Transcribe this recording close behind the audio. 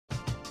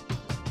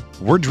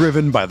We're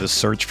driven by the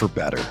search for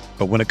better.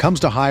 But when it comes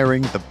to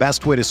hiring, the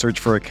best way to search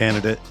for a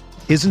candidate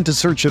isn't to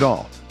search at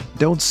all.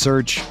 Don't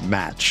search,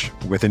 match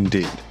with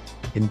Indeed.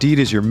 Indeed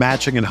is your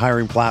matching and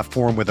hiring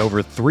platform with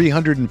over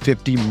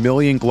 350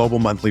 million global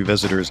monthly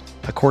visitors,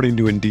 according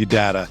to Indeed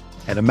data,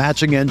 and a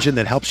matching engine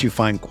that helps you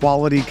find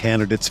quality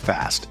candidates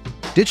fast.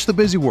 Ditch the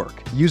busy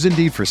work. Use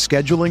Indeed for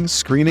scheduling,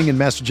 screening, and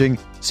messaging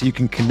so you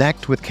can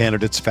connect with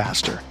candidates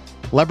faster.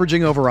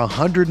 Leveraging over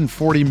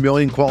 140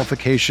 million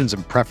qualifications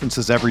and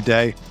preferences every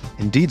day,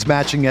 Indeed's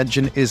matching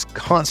engine is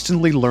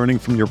constantly learning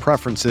from your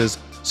preferences,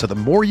 so the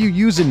more you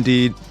use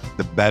Indeed,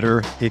 the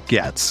better it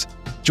gets.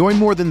 Join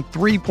more than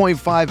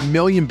 3.5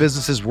 million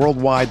businesses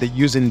worldwide that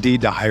use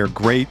Indeed to hire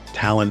great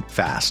talent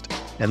fast.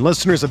 And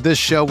listeners of this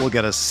show will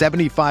get a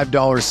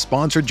 $75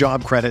 sponsored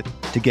job credit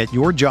to get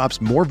your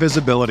jobs more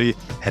visibility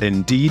at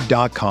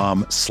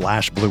Indeed.com/Blue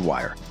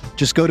Wire.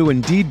 Just go to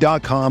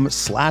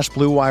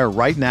Indeed.com/Blue Wire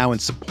right now and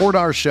support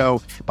our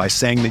show by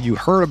saying that you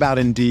heard about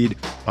Indeed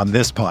on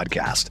this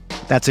podcast.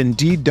 That's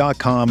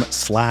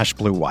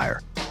Indeed.com/Blue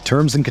Wire.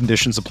 Terms and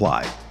conditions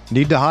apply.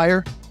 Need to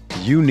hire?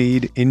 You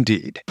need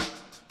Indeed.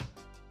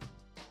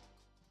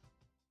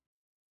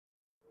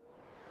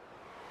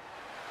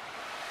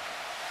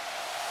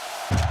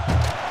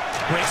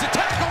 Breaks a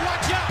tackle,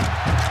 watch out!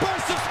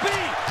 Burst of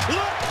speed!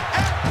 Look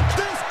at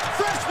this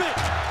freshman!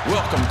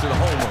 Welcome to the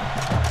home of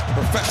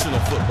professional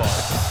football,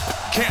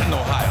 Canton,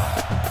 Ohio.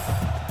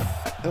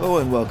 Hello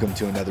and welcome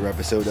to another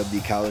episode of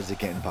the College to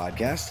Canton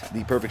podcast,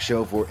 the perfect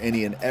show for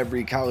any and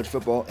every college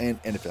football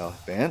and NFL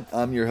fan.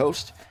 I'm your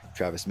host,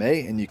 Travis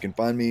May, and you can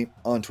find me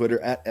on Twitter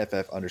at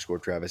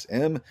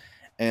FF_TravisM.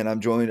 And I'm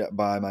joined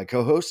by my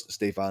co-host,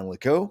 Stefan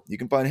Leco. You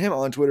can find him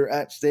on Twitter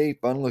at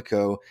Stefan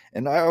Leco.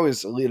 And I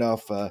always lead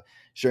off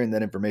sharing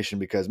that information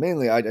because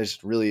mainly I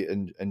just really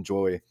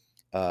enjoy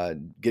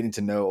getting to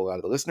know a lot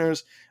of the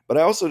listeners. But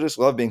I also just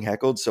love being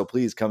heckled. So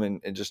please come in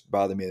and just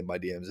bother me in my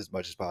DMs as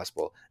much as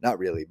possible. Not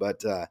really,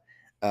 but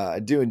I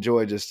do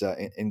enjoy just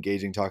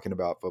engaging, talking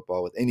about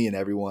football with any and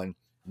everyone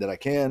that I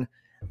can.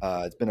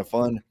 It's been a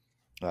fun,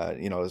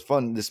 it was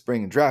fun this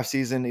spring and draft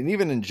season. And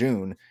even in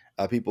June,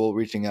 people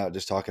reaching out,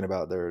 just talking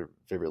about their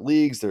favorite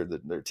leagues,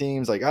 their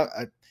teams. Like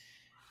I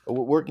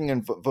working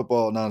in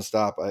football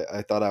nonstop,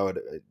 I thought I would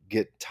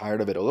get tired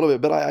of it a little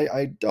bit, but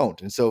I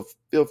don't. And so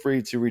feel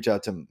free to reach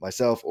out to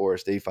myself or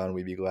Stefan.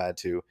 We'd be glad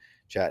to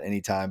chat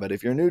anytime. But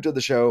if you're new to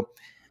the show,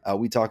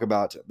 we talk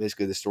about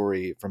basically the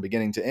story from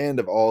beginning to end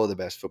of all of the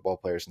best football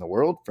players in the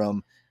world,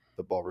 from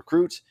football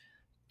recruits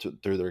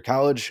through their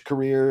college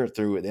career,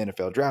 through the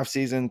NFL draft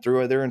season,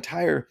 through their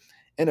entire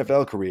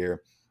NFL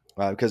career.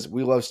 Because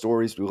we love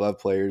stories, we love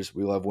players,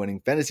 we love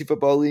winning fantasy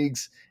football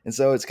leagues. And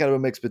so it's kind of a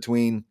mix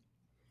between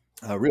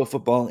real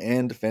football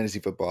and fantasy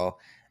football.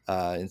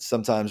 And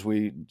sometimes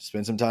we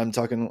spend some time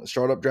talking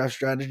startup draft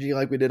strategy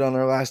like we did on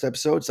our last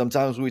episode.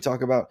 Sometimes we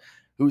talk about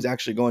who's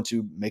actually going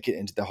to make it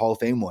into the Hall of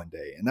Fame one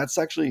day. And that's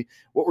actually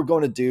what we're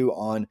going to do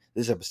on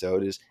this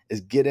episode is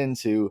get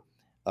into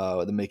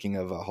the making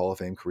of a Hall of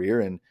Fame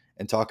career and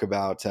talk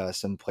about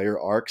some player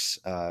arcs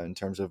in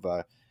terms of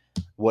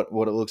what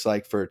it looks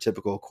like for a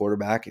typical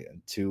quarterback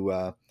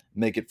to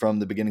make it from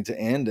the beginning to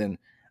end, and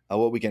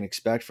what we can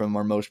expect from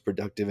our most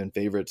productive and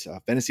favorite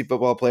fantasy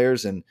football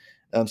players, and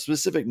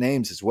specific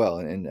names as well,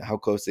 and how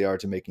close they are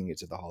to making it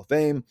to the Hall of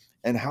Fame,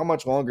 and how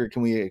much longer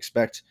can we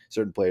expect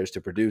certain players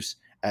to produce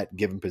at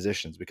given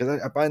positions.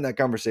 Because I find that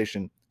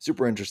conversation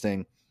super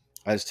interesting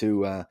as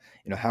to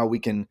how we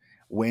can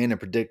win and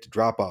predict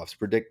drop-offs,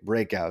 predict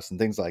breakouts, and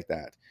things like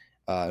that.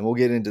 And we'll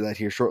get into that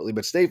here shortly.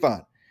 But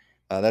Stefan,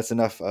 that's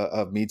enough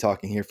of me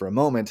talking here for a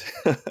moment.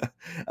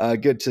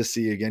 Good to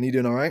see you again. You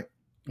doing all right?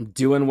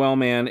 Doing well,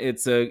 man.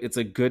 It's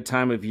a good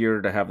time of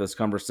year to have this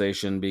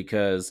conversation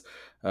because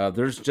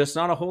there's just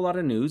not a whole lot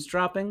of news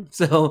dropping.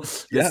 So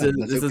this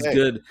is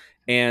good.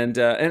 And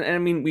I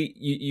mean,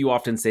 you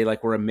often say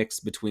like we're a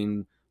mix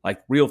between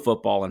like real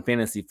football and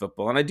fantasy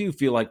football. And I do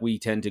feel like we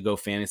tend to go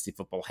fantasy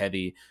football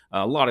heavy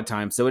a lot of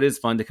times. So it is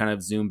fun to kind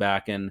of zoom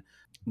back and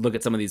look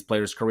at some of these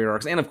players' career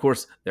arcs. And of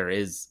course, there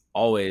is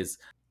always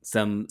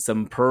some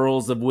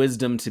pearls of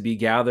wisdom to be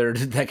gathered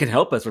that can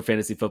help us for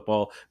fantasy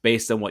football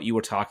based on what you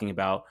were talking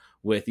about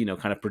with,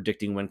 kind of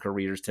predicting when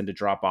careers tend to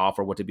drop off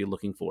or what to be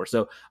looking for.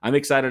 So I'm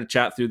excited to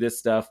chat through this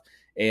stuff.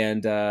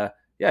 And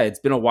it's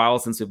been a while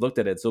since we've looked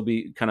at it. So it'll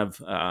be kind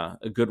of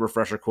a good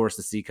refresher course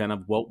to see kind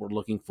of what we're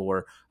looking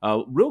for.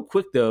 Real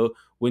quick though,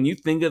 when you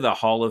think of the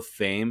Hall of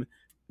Fame,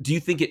 do you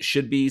think it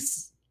should be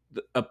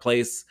a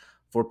place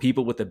for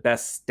people with the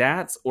best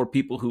stats or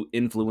people who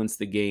influence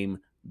the game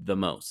the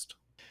most?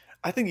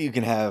 I think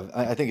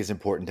I think it's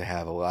important to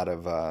have a lot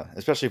of,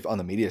 especially on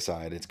the media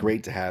side, it's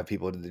great to have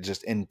people to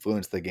just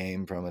influence the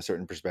game from a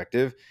certain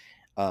perspective.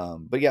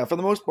 But yeah, for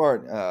the most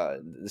part,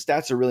 the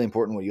stats are really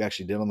important. What you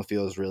actually did on the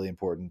field is really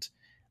important.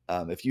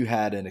 If you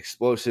had an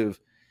explosive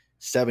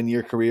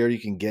 7-year career, you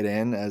can get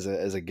in as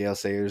a Gale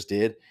Sayers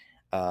did.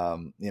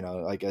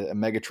 Like a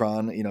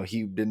Megatron,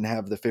 he didn't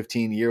have the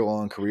 15-year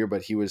long career,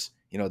 but he was,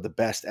 the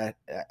best at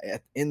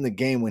in the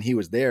game when he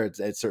was there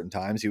at certain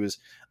times. He was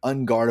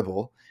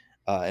unguardable.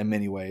 in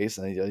many ways.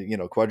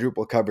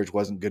 Quadruple coverage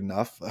wasn't good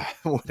enough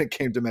when it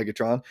came to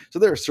Megatron. So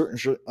there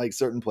are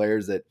certain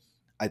players that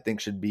I think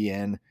should be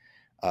in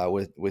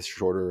with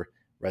shorter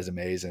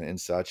resumes and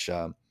such,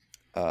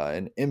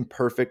 and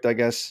imperfect, I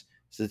guess,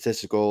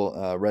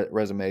 statistical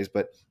resumes,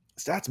 but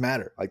stats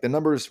matter. Like the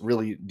numbers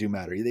really do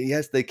matter.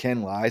 Yes, they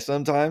can lie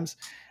sometimes,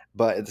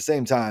 but at the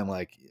same time,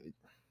 like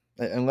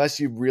unless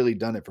you've really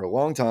done it for a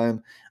long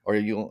time, or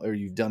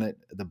you've done it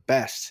the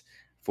best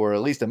for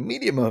at least a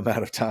medium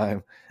amount of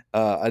time,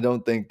 I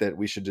don't think that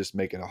we should just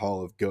make it a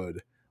Hall of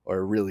Good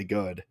or really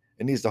good.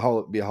 It needs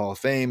to be a Hall of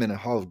Fame and a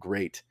Hall of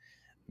great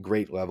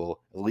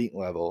level, elite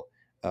level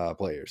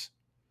players.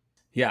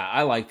 Yeah,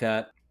 I like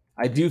that.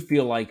 I do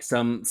feel like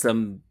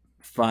some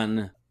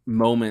fun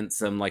moments,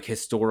 some like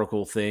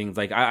historical things.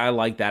 Like I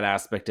like that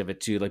aspect of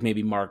it too. Like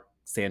maybe Mark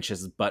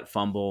Sanchez's butt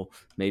fumble,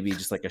 maybe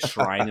just like a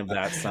shrine of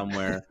that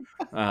somewhere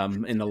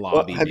in the Well,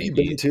 lobby. have you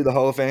been Maybe. to the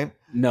Hall of Fame?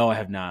 No, I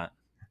have not.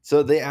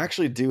 So they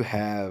actually do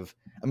have.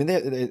 I mean,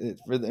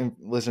 for the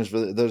listeners,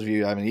 for those of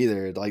you who haven't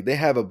either, like they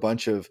have a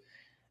bunch of.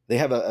 They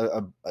have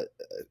a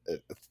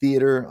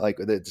theater like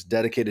that's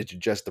dedicated to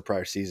just the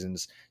prior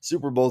season's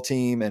Super Bowl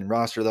team and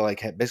roster. They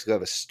like basically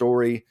have a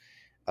story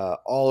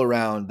all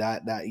around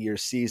that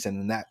year's season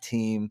and that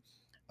team.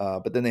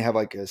 But then they have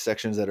like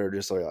sections that are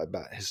just like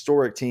about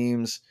historic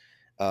teams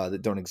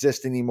that don't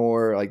exist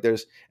anymore. Like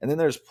there's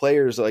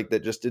players like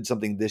that just did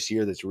something this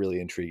year that's really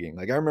intriguing.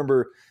 Like I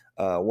remember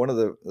one of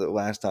the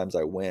last times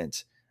I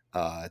went,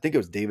 I think it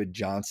was David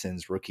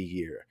Johnson's rookie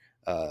year,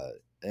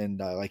 and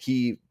like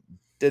he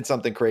did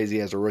something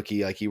crazy as a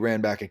rookie. Like he ran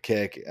back a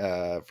kick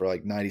for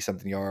like 90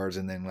 something yards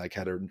and then like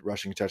had a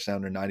rushing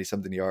touchdown or 90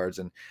 something yards.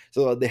 And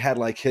so they had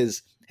like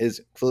his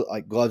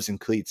like gloves and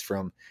cleats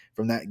from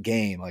that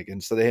game. Like,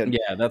 and so they had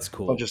that's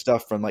cool. a bunch of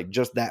stuff from like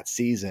just that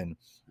season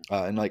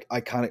and like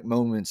iconic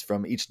moments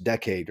from each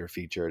decade are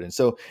featured. And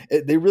so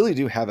they really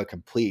do have it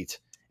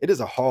is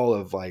a hall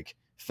of like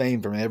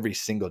fame from every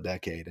single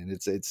decade, and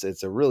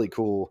it's a really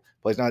cool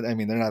place.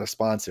 They're not a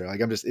sponsor. Like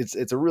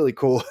it's a really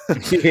cool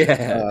place to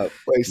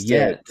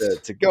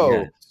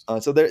go.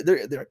 Yes. So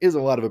there is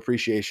a lot of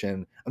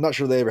appreciation. I'm not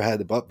sure they ever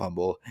had the butt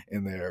fumble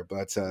in there,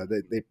 but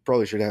they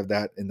probably should have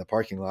that in the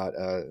parking lot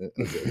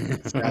as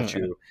a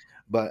statue.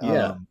 But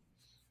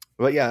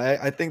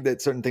I think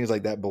that certain things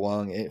like that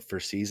belong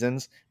for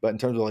seasons. But in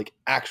terms of like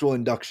actual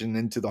induction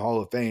into the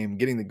Hall of Fame,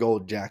 getting the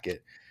gold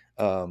jacket,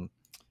 I'm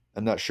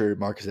not sure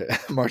Mark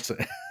Sanchez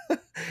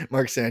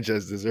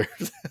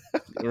deserves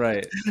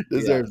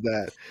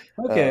that.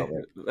 Okay,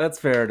 that's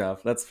fair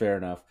enough.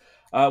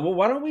 Well,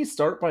 why don't we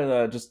start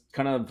by just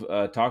kind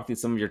of talk through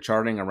some of your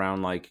charting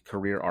around like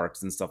career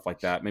arcs and stuff like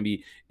that.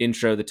 Maybe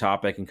intro the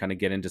topic and kind of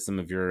get into some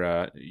of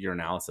your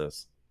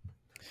analysis.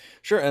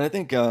 Sure, and I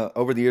think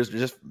over the years,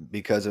 just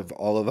because of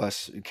all of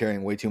us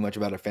caring way too much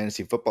about our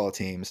fantasy football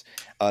teams,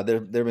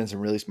 there have been some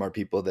really smart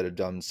people that have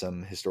done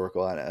some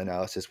historical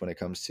analysis when it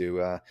comes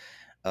to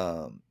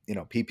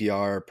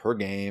PPR per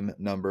game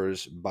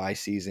numbers by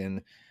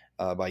season,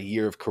 by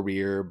year of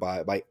career,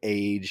 by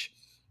age,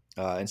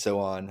 and so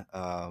on.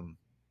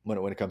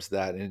 When it comes to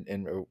that,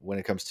 and when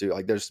it comes to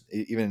like, there's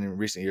even in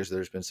recent years,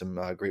 there's been some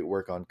great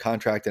work on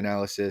contract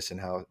analysis and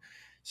how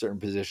certain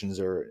positions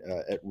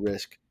are at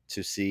risk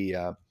to see,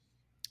 a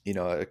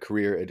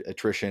career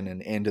attrition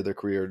and end of their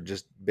career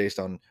just based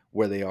on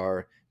where they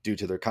are due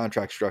to their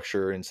contract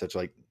structure and such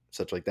like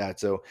that.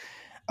 So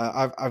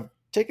I've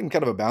taken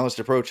kind of a balanced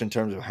approach in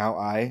terms of how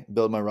I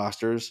build my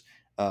rosters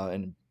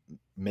and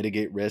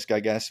mitigate risk, I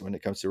guess, when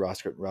it comes to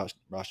roster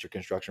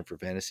construction for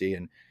fantasy,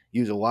 and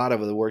use a lot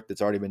of the work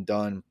that's already been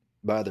done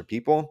by other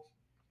people.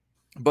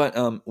 But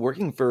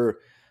working for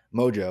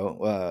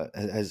Mojo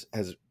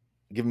has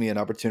given me an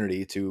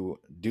opportunity to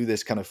do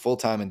this kind of full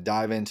time and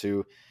dive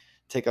into,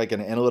 take like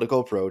an analytical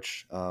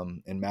approach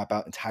and map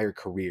out entire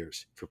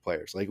careers for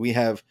players. Like we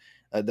have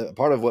the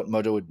part of what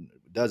Mojo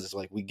does is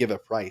like we give a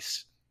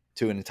price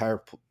to an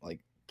entire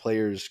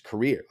player's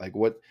career, like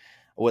what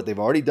they've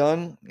already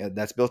done,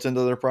 that's built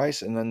into their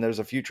price, and then there's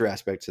a future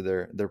aspect to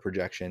their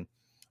projection.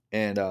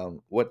 And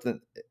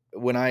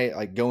when I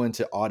like go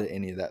into audit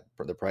any of that,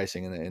 the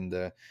pricing and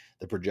the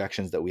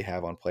projections that we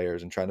have on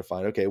players, and trying to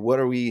find, okay, what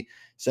are we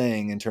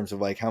saying in terms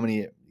of like how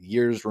many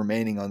years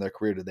remaining on their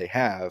career do they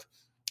have?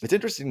 It's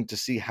interesting to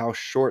see how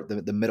short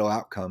the middle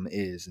outcome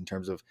is in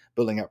terms of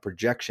building out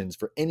projections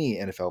for any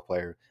NFL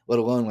player, let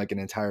alone like an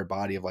entire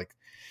body of like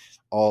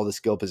all the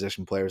skill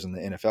position players in the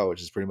NFL,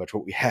 which is pretty much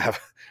what we have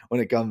when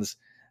it comes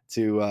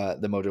to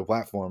the Mojo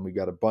platform. We've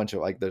got a bunch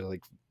of there's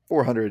like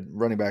 400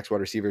 running backs,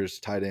 wide receivers,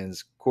 tight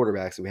ends,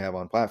 quarterbacks that we have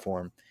on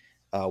platform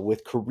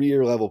with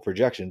career level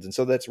projections. And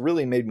so that's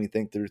really made me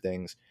think through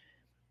things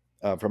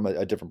from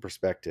a different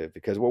perspective,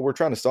 because what we're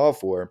trying to solve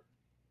for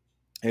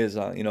is,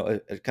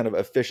 a kind of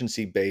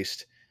efficiency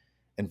based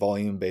and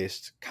volume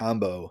based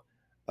combo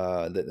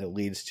that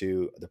leads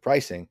to the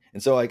pricing.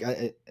 And so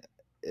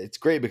it's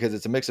great because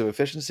it's a mix of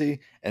efficiency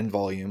and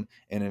volume.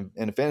 And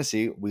in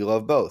fantasy, we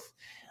love both.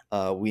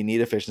 We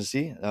need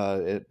efficiency,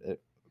 but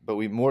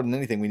more than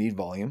anything, we need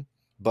volume.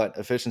 But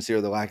efficiency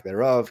or the lack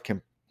thereof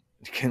can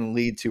can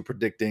lead to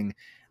predicting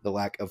the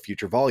lack of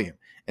future volume.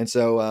 And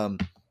so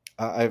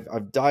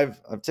I've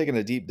taken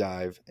a deep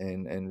dive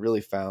and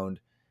really found,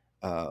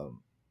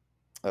 um,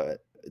 uh,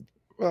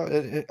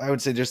 I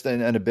would say just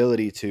an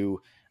ability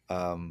to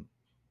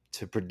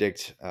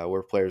predict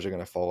where players are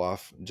going to fall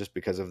off just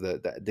because of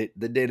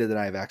the data that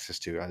I have access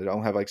to. I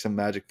don't have like some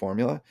magic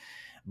formula,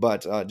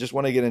 but just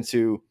want to get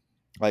into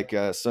like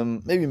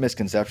some maybe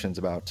misconceptions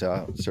about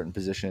certain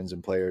positions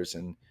and players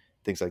and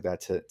things like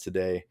that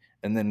today,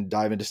 and then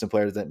dive into some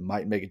players that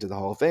might make it to the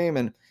Hall of Fame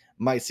and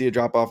might see a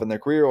drop off in their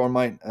career, or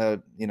might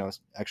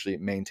actually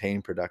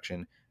maintain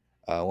production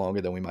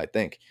longer than we might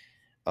think.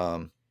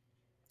 Um,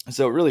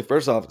 so really,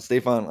 first off,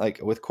 Stefan, like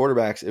with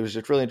quarterbacks, it was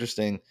just really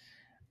interesting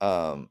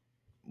um,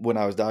 when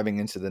I was diving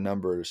into the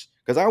numbers,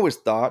 because I always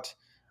thought,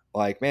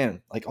 like,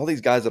 man, like all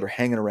these guys that are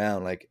hanging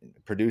around, like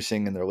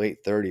producing in their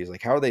late 30s,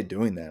 like how are they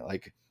doing that?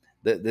 Like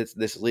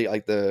this league,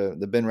 like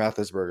the Ben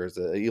Roethlisbergers,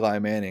 the Eli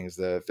Mannings,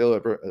 the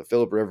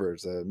Philip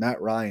Rivers,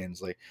 Matt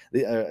Ryan's, like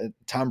the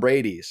Tom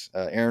Brady's,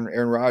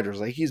 Aaron Rodgers,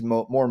 like he's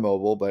more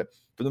mobile, but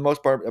for the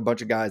most part, a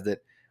bunch of guys that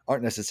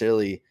aren't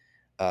necessarily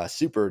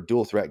super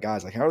dual threat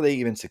guys. Like how are they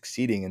even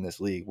succeeding in this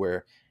league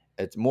where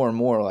it's more and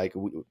more like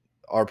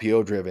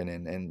RPO driven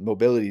and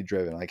mobility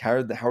driven? Like how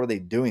are they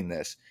doing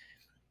this?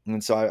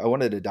 And so I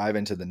wanted to dive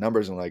into the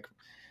numbers, and like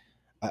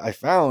I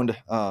found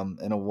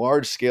in a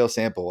large scale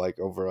sample, like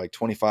over like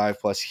 25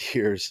 plus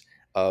years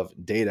of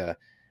data,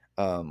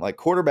 like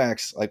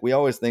quarterbacks, like we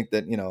always think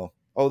that,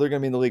 oh, they're going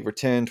to be in the league for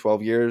 10,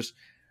 12 years.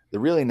 They're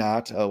really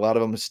not. A lot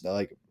of them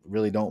like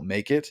really don't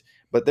make it,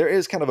 but there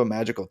is kind of a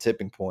magical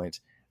tipping point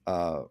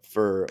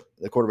for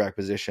the quarterback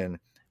position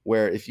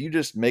where if you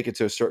just make it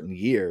to a certain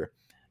year,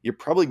 you're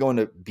probably going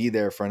to be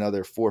there for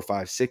another 4,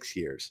 5, 6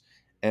 years.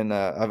 And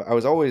I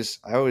always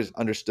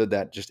understood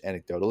that just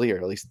anecdotally, or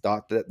at least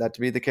thought that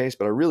to be the case.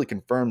 But I really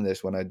confirmed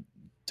this when I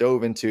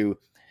dove into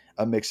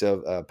a mix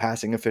of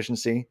passing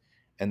efficiency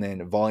and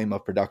then volume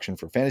of production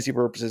for fantasy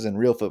purposes and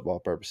real football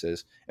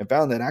purposes, and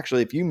found that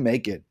actually if you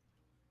make it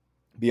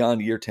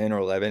beyond year 10 or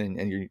 11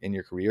 in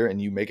your career,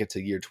 and you make it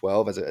to year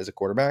 12 as a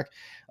quarterback,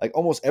 like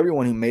almost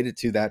everyone who made it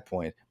to that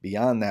point,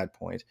 beyond that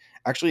point,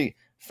 actually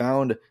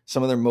found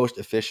some of their most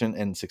efficient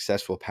and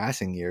successful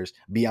passing years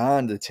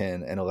beyond the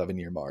 10 and 11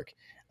 year mark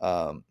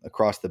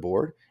across the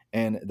board.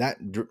 And that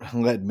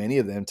led many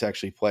of them to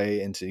actually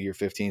play into year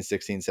 15,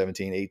 16,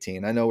 17,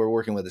 18. I know we're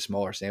working with a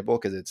smaller sample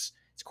because it's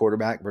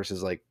quarterback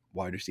versus like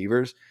wide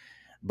receivers,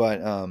 but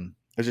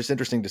it's just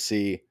interesting to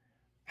see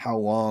how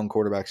long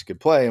quarterbacks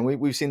could play. And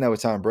we've seen that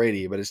with Tom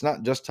Brady, but it's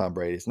not just Tom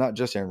Brady. It's not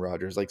just Aaron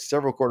Rodgers. Like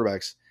several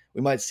quarterbacks,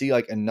 we might see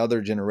like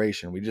another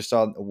generation. We just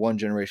saw one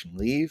generation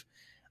leave,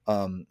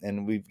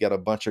 and we've got a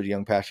bunch of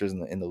young pastors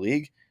in the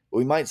league. But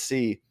we might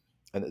see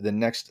the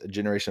next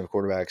generation of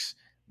quarterbacks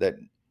that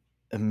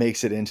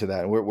makes it into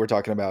that. And we're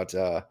talking about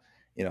a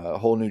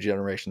whole new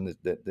generation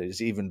that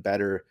is even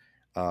better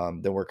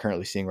than we're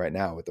currently seeing right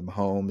now with the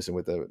Mahomes and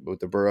with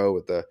the Burrow,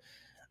 with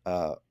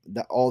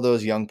all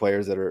those young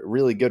players that are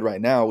really good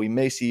right now. We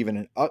may see even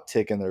an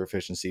uptick in their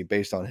efficiency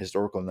based on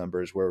historical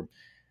numbers, where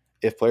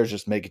if players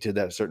just make it to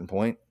that certain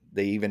point,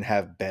 they even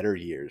have better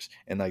years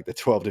in like the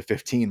 12 to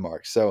 15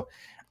 mark. So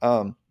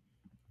I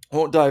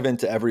won't dive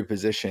into every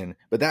position,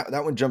 but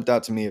that one jumped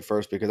out to me at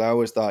first because I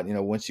always thought,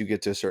 once you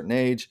get to a certain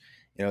age,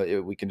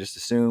 we can just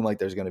assume like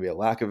there's going to be a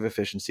lack of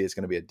efficiency. It's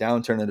going to be a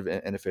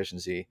downturn in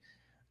efficiency.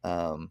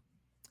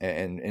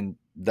 And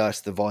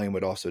thus the volume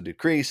would also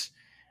decrease.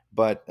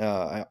 But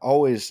I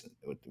always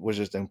was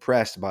just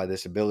impressed by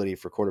this ability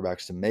for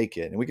quarterbacks to make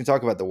it. And we can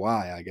talk about the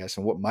why, I guess,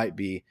 and what might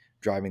be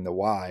driving the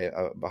why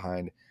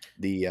behind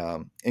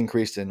the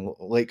increase in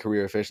late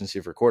career efficiency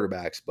for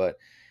quarterbacks. But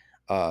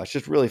it's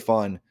just really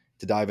fun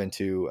to dive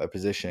into a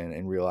position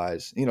and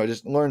realize,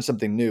 just learn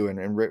something new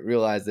and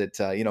realize that,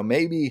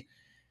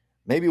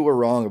 maybe we're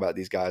wrong about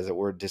these guys that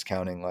we're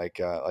discounting, like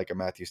a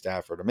Matthew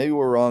Stafford, or maybe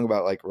we're wrong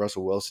about like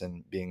Russell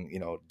Wilson being,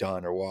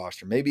 done or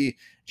washed, or maybe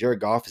Jared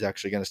Goff is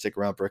actually going to stick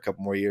around for a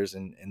couple more years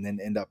and then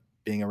end up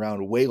being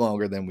around way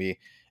longer than we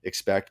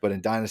expect. But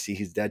in Dynasty,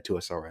 he's dead to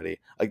us already.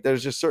 Like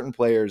there's just certain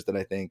players that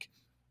I think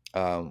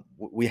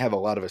we have a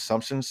lot of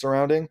assumptions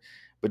surrounding,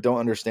 but don't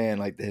understand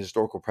like the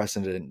historical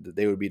precedent that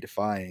they would be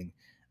defying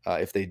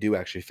if they do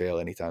actually fail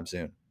anytime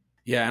soon.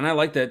 Yeah, and I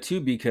like that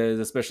too because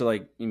especially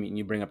like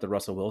you bring up the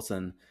Russell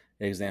Wilson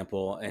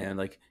example, and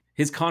like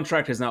his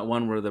contract is not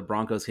one where the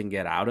Broncos can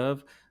get out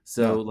of.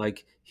 So No.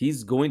 like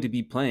he's going to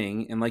be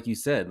playing, and like you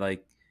said,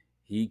 like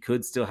he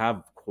could still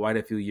have quite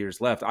a few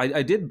years left.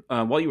 I did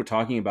while you were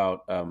talking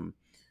about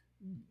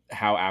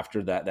how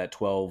after that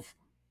 12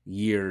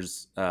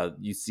 years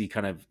you see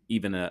kind of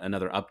even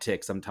another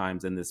uptick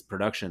sometimes in this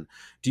production.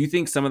 Do you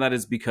think some of that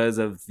is because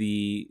of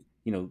the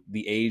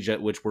the age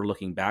at which we're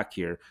looking back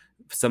here?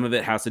 Some of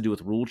it has to do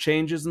with rule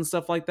changes and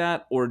stuff like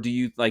that, or do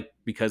you like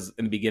because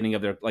in the beginning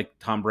of their like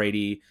Tom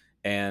Brady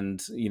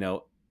and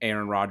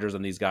Aaron Rodgers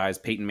and these guys,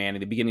 Peyton Manning,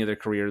 the beginning of their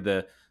career,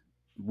 the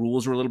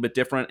rules were a little bit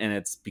different and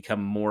it's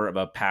become more of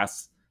a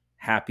pass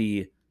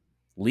happy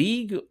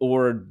league,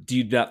 or do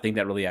you not think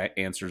that really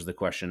answers the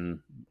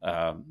question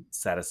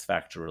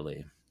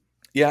satisfactorily?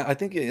 Yeah, I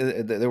think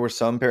there were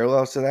some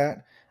parallels to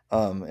that,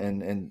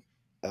 and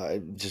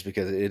just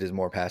because it is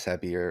more pass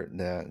happier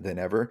than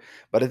ever.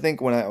 But I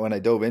think when I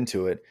dove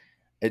into it,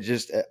 it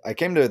just I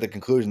came to the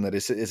conclusion that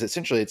it's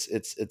essentially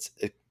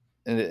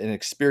an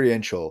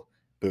experiential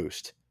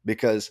boost,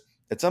 because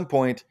at some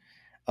point,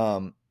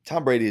 Tom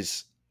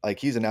Brady's like,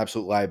 he's an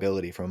absolute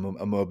liability from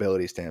a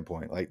mobility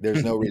standpoint. Like,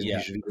 there's no reason he Yeah.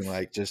 should even,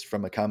 like, just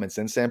from a common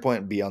sense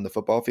standpoint, be on the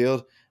football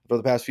field for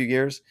the past few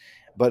years.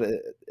 But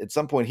at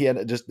some point, he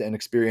had just an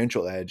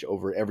experiential edge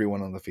over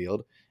everyone on the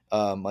field.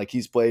 Like,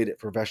 he's played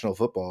professional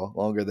football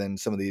longer than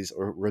some of these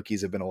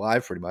rookies have been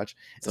alive, pretty much.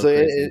 So So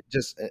crazy. it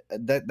just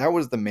that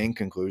was the main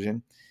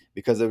conclusion,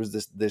 because there was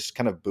this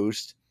kind of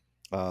boost,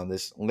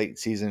 this late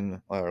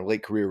season or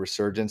late career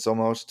resurgence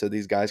almost to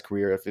these guys'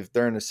 career if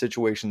they're in a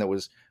situation that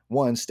was,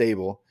 one,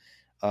 stable,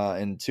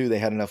 and two, they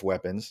had enough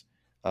weapons.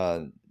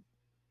 Uh,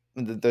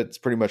 that's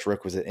pretty much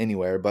requisite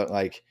anywhere. But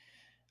like,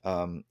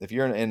 if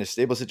you're in a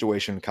stable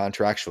situation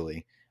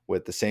contractually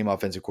with the same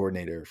offensive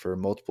coordinator for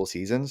multiple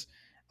seasons,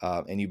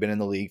 and you've been in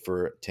the league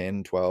for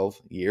 10,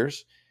 12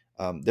 years,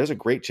 there's a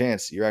great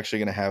chance you're actually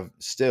going to have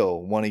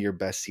still one of your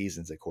best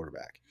seasons at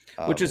quarterback.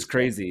 Which is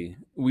crazy.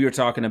 We were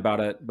talking about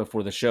it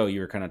before the show. You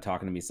were kind of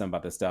talking to me some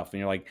about this stuff, and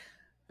you're like,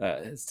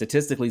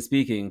 statistically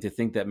speaking, to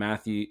think that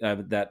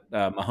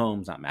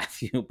Mahomes, not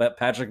Matthew, but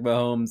Patrick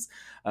Mahomes,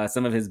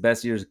 some of his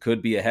best years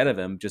could be ahead of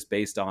him just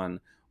based on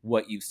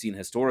what you've seen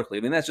historically.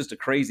 I mean, that's just a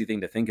crazy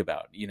thing to think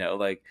about.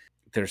 Like,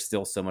 there's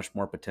still so much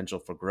more potential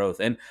for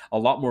growth and a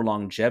lot more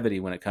longevity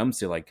when it comes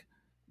to like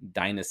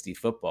dynasty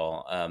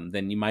football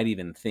than you might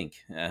even think.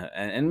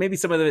 And maybe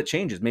some of it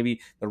changes.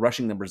 Maybe the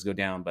rushing numbers go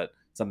down, but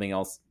something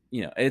else.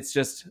 It's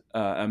just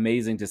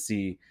amazing to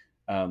see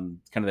kind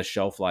of the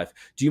shelf life.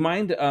 Do you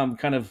mind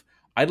kind of?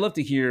 I'd love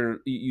to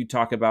hear you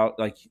talk about,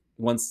 like,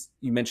 once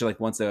you mentioned, like,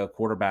 once a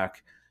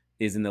quarterback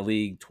is in the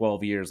league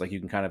 12 years, like, you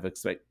can kind of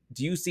expect.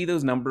 Do you see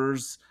those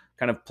numbers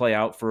kind of play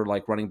out for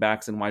like running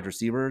backs and wide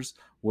receivers,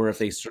 where if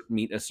they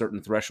meet a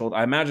certain threshold?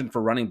 I imagine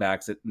for running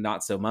backs, it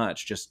not so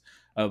much. Just,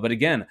 but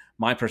again,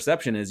 my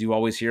perception is you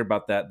always hear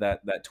about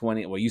that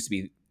 20. Well, it used to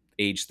be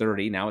age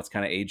 30. Now it's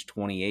kind of age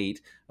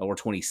 28 or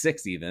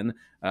 26 even.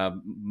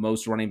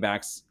 Most running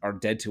backs are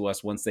dead to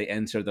us once they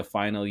enter the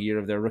final year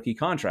of their rookie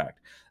contract.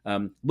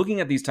 Looking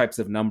at these types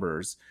of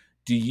numbers,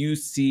 do you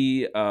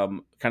see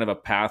kind of a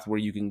path where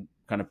you can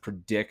kind of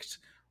predict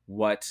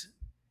what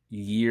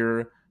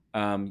year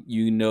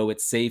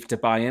it's safe to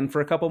buy in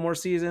for a couple more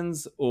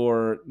seasons,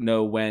 or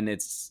know when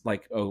it's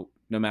like, oh,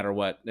 no matter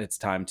what, it's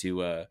time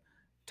to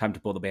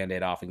pull the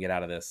Band-Aid off and get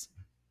out of this?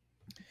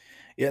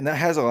 Yeah, and that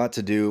has a lot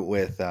to do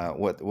with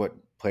what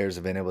players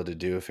have been able to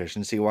do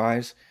efficiency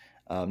wise.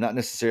 Not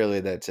necessarily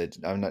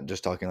I'm not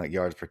just talking like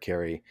yards per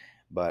carry,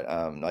 but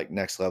like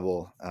next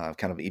level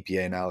kind of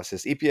EPA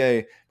analysis.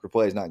 EPA per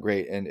play is not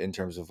great in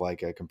terms of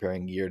like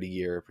comparing year to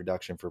year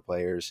production for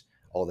players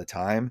all the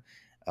time,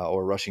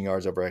 or rushing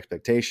yards over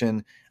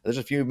expectation. There's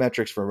a few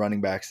metrics for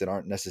running backs that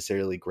aren't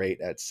necessarily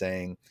great at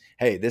saying,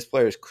 hey, this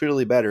player is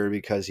clearly better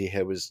because he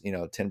was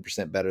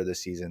 10% better this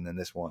season than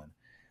this one.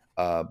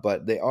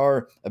 But they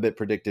are a bit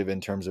predictive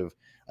in terms of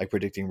like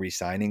predicting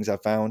re-signings. I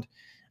found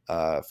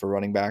for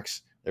running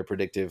backs, they're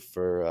predictive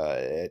for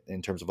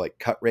in terms of like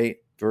cut rate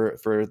for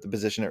the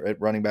position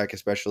at running back,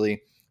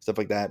 especially stuff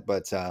like that.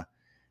 But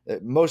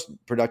most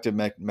productive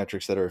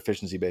metrics that are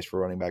efficiency based for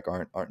running back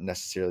aren't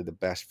necessarily the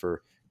best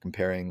for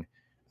comparing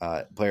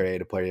player A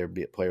to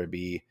player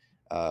B,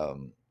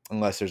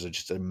 unless there's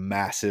just a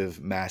massive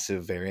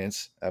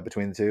variance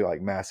between the two,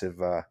 like massive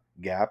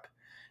gap.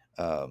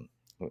 Um,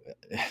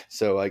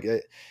 so like,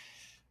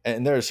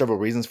 and there are several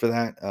reasons for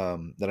that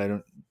that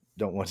I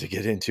don't want to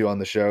get into on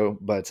the show,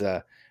 but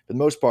for the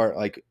most part,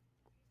 like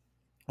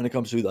when it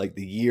comes to like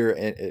the year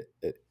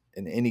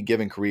in any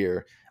given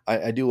career,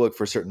 I do look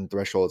for certain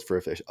thresholds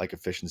for like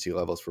efficiency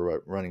levels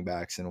for running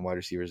backs and wide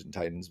receivers and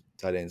tight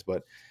ends,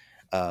 but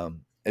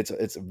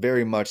it's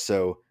very much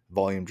so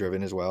volume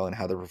driven as well, and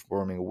how they're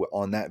performing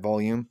on that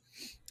volume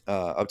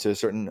up to a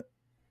certain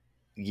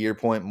year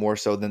point, more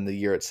so than the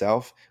year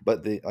itself.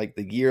 But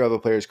the year of a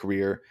player's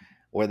career,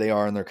 where they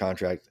are in their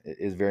contract,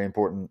 is very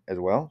important as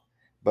well.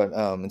 But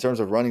in terms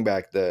of running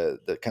back,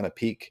 the kind of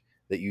peak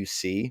that you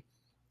see,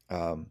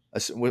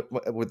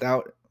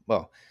 without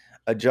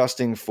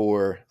adjusting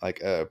for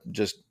like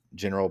just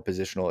general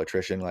positional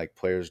attrition, like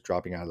players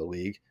dropping out of the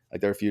league,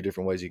 like there are a few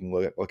different ways you can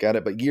look at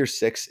it. But year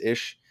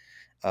 6-ish,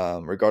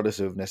 regardless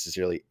of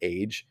necessarily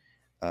age,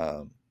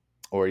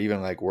 or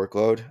even like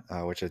workload,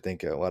 which I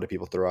think a lot of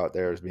people throw out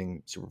there as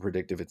being super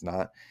predictive. It's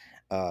not.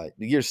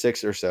 Year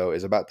 6 or so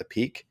is about the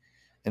peak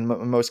in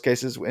most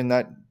cases in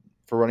that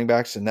for running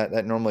backs, and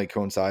that normally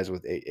coincides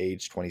with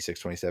age 26,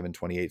 27,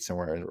 28,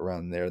 somewhere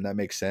around there, and that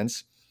makes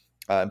sense.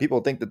 And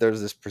people think that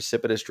there's this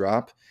precipitous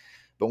drop,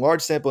 but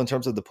large sample in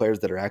terms of the players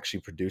that are actually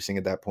producing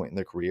at that point in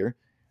their career,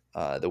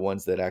 the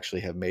ones that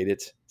actually have made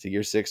it to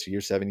year 6,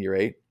 year 7, year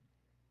 8,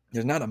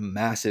 there's not a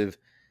massive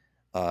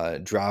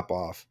drop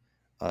off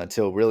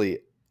until really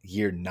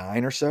year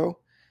 9 or so.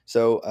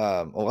 So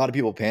a lot of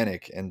people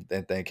panic and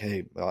think,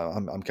 hey,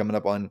 I'm coming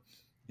up on,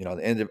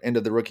 the end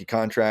of the rookie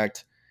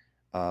contract.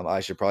 I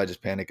should probably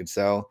just panic and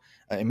sell.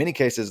 In many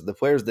cases, the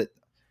players that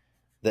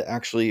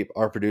actually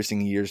are producing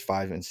in years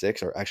 5 and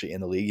 6 are actually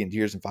in the league in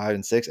years 5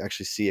 and 6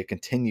 actually see a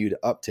continued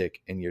uptick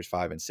in years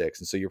 5 and 6.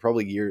 And so you're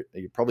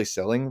probably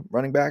selling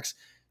running backs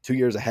 2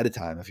 years ahead of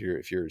time if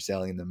you're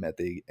selling them at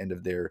the end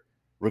of their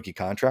rookie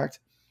contract.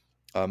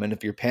 And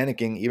if you're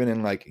panicking even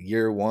in like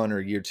year 1 or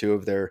year 2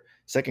 of their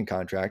second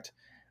contract,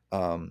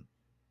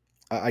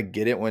 I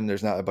get it when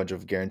there's not a bunch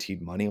of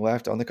guaranteed money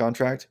left on the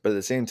contract, but at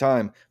the same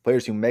time,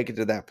 players who make it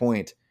to that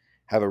point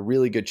have a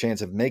really good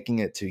chance of making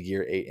it to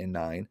year 8 and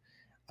 9.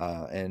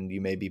 And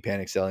you may be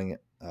panic selling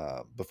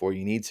before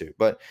you need to.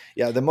 But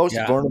yeah, the most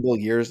vulnerable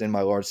years in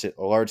my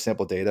large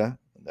sample data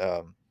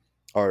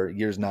are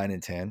years 9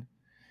 and 10.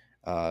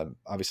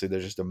 Obviously,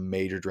 there's just a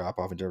major drop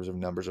off in terms of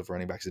numbers of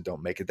running backs that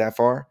don't make it that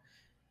far.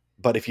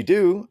 But if you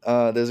do,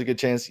 there's a good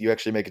chance you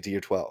actually make it to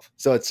year 12.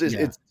 So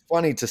it's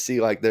funny to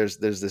see like there's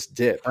this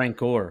dip. Frank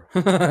Gore.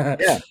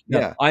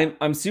 Yeah.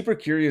 I'm super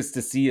curious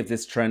to see if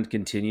this trend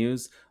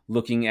continues.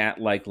 Looking at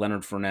like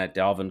Leonard Fournette,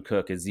 Dalvin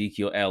Cook,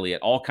 Ezekiel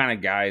Elliott, all kind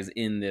of guys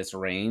in this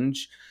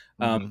range.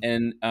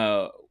 And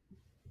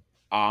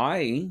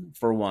I,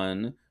 for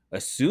one,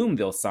 assume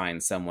they'll sign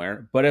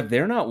somewhere. But if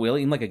they're not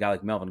willing, like a guy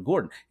like Melvin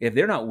Gordon, if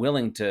they're not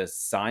willing to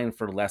sign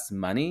for less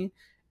money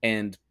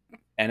and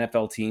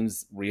NFL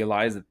teams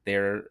realize that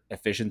their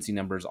efficiency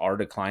numbers are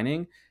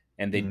declining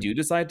and they do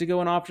decide to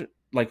go an option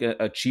like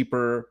a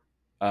cheaper,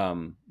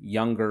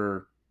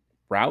 younger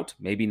route,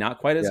 maybe not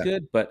quite as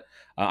good, but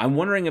I'm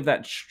wondering if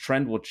that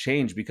trend will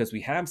change because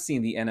we have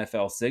seen the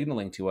NFL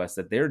signaling to us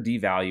that they're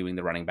devaluing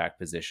the running back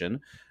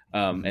position.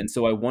 And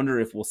so I wonder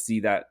if we'll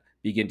see that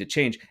begin to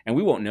change, and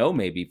we won't know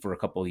maybe for a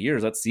couple of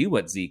years. Let's see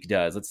what Zeke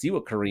does. Let's see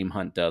what Kareem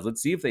Hunt does. Let's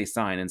see if they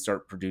sign and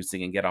start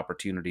producing and get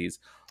opportunities,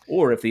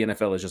 or if the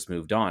NFL has just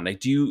moved on.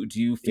 Like, do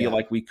you feel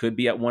like we could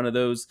be at one of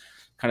those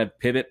kind of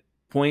pivot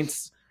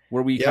points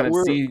where we kind of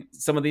see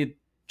some of the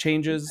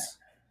changes?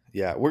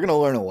 Yeah, we're going to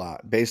learn a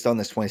lot based on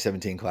this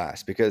 2017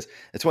 class, because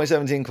the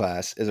 2017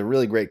 class is a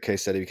really great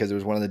case study because it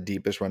was one of the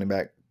deepest running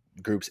back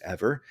groups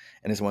ever,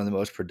 and it's one of the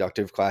most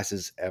productive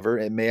classes ever.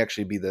 It may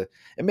actually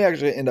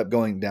end up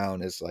going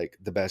down as like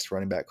the best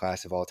running back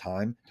class of all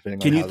time.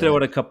 Can you throw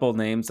out a couple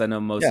names? I know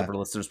most of our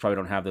listeners probably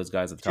don't have those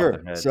guys at the top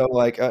of their head. So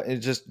like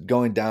it's just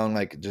going down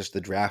like just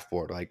the draft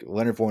board. Like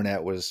Leonard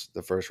Fournette was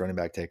the first running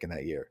back taken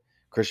that year.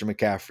 Christian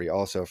McCaffrey,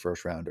 also a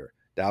first rounder.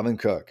 Dalvin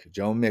Cook,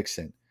 Joe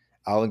Mixon,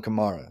 Alvin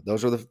Kamara.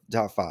 Those are the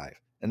top 5.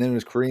 And then it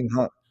was Kareem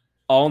Hunt.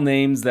 All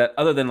names that,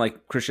 other than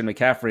like Christian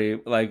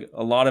McCaffrey, like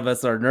a lot of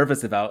us are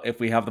nervous about if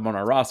we have them on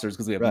our rosters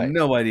because we have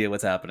no idea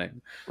what's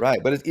happening. Right.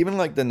 But it's even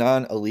like the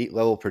non-elite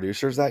level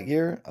producers that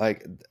year,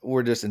 like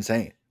were just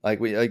insane.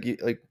 Like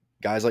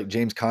guys like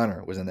James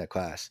Conner was in that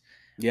class.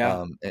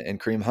 Yeah. And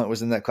Kareem Hunt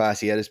was in that class.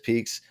 He had his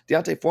peaks.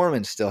 Deontay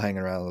Foreman's still hanging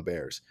around the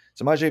Bears.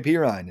 So Samaje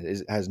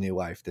Perine has new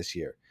life this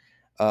year.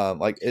 I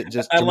like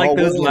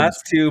those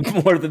last two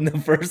more than the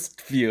first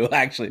few,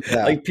 actually.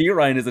 Yeah. Like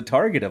Perine is a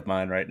target of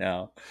mine right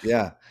now.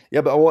 Yeah.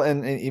 But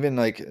and even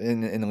like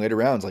in the later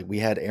rounds, like we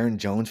had Aaron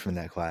Jones from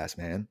that class,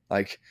 man.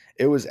 Like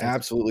it was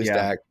absolutely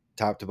stacked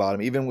top to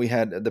bottom. Even we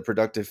had the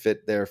productive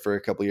fit there for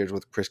a couple of years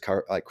with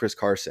Chris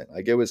Carson.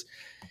 Like it was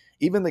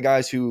even the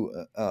guys who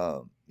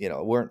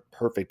weren't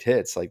perfect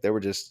hits. Like there were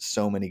just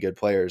so many good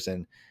players,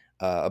 and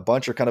a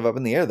bunch are kind of up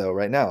in the air though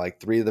right now. Like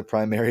 3 of the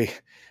primary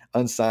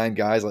unsigned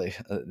guys like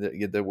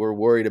that we're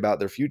worried about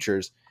their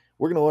futures.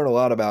 We're going to learn a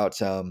lot about,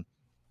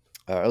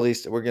 at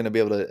least we're going to be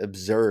able to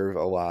observe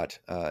a lot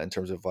in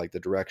terms of like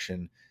the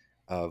direction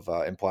of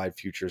implied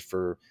futures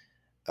for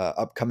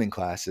upcoming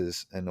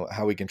classes and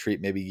how we can treat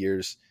maybe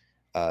years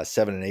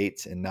 7 and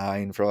 8 and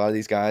 9 for a lot of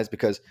these guys,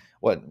 because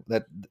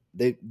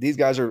these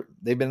guys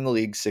they've been in the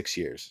league 6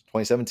 years,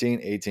 2017,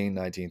 18,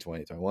 19,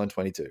 20, 21,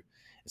 22.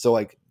 So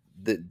like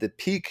the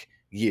peak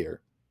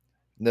year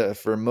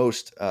for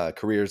most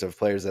careers of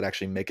players that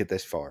actually make it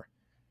this far,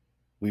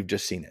 we've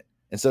just seen it.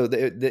 And so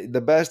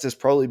the best is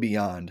probably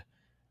beyond.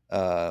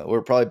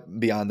 We're probably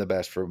beyond the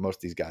best for most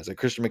of these guys. Like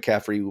Christian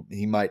McCaffrey,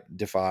 he might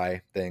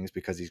defy things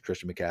because he's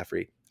Christian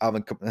McCaffrey.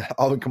 Alvin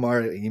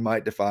Kamara, he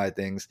might defy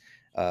things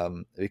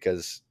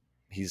because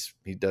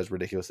he does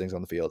ridiculous things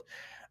on the field.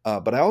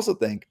 But I also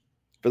think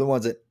for the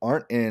ones that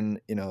aren't in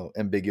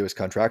ambiguous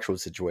contractual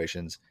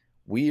situations,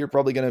 we are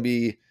probably going to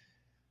be.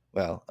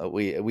 Well,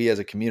 we as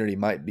a community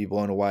might be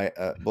blown away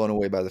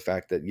by the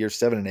fact that year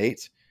 7 and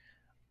 8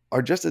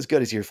 are just as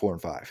good as year 4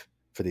 and 5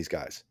 for these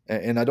guys.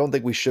 And I don't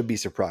think we should be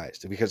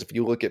surprised, because if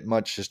you look at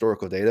much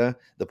historical data,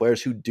 the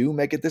players who do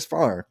make it this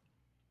far,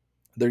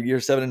 their year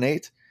 7 and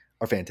 8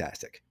 are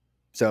fantastic.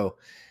 So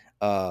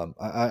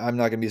I'm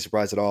not going to be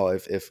surprised at all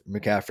if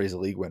McCaffrey is a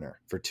league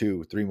winner for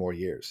 2-3 more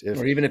years.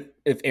 Or even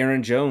if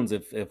Aaron Jones,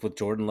 if with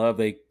Jordan Love,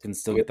 they can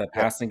still get that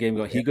passing game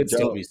going, he could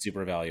still be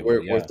super valuable.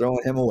 We're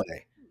throwing him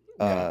away.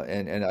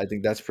 And I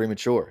think that's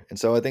premature. And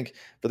so I think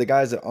for the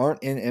guys that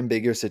aren't in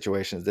ambiguous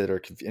situations, that are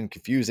in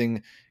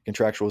confusing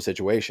contractual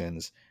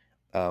situations,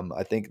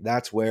 I think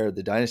that's where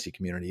the dynasty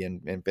community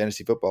and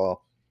fantasy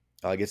football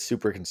gets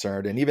super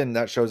concerned. And even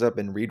that shows up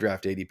in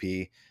redraft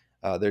ADP.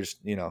 There's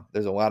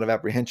a lot of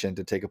apprehension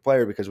to take a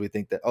player because we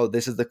think that, oh,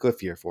 this is the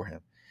cliff year for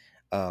him.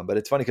 But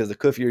it's funny because the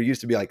cliff year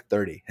used to be like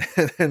 30,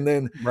 and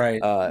then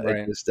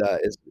it just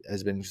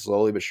has been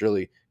slowly but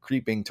surely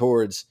creeping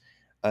towards.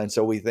 And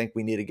so we think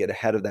we need to get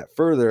ahead of that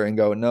further and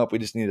go, nope, we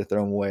just need to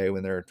throw them away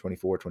when they're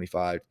 24,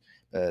 25.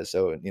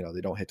 So,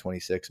 they don't hit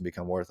 26 and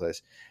become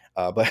worthless.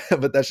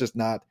 But that's just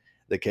not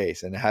the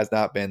case. And it has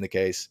not been the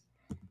case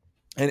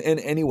in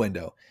any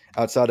window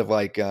outside of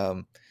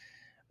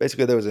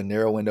basically there was a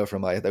narrow window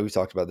from I think we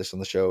talked about this on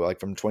the show,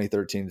 like from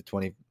 2013 to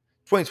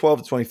 2012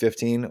 to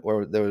 2015,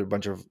 where there were a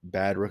bunch of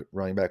bad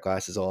running back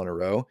classes all in a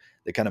row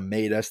that kind of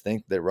made us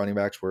think that running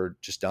backs were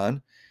just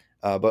done.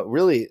 But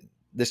really,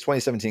 this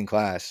 2017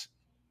 class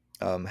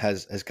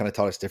has kind of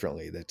taught us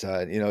differently that,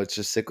 it's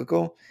just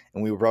cyclical,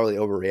 and we were probably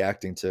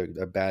overreacting to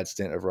a bad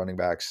stint of running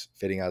backs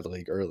fading out of the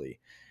league early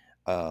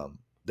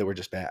that were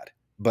just bad.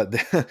 But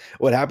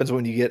what happens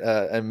when you get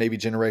a maybe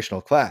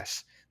generational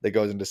class that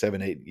goes into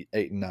 7, 8,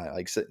 and 9,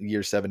 like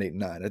year 7, 8, and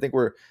 9? I think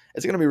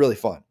it's going to be really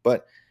fun.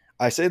 But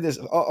I say this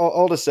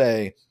all to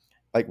say,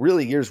 like,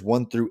 really years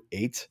 1 through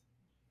 8,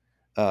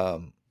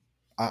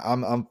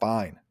 I'm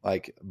fine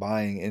like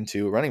buying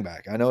into a running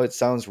back. I know it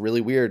sounds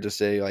really weird to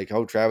say like,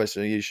 oh, Travis,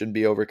 you shouldn't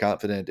be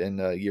overconfident in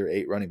year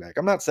 8 running back.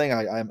 I'm not saying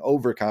I'm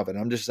overconfident.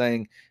 I'm just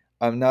saying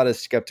I'm not as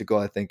skeptical,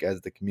 I think,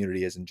 as the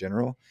community is in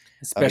general.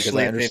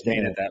 Especially if they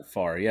made it that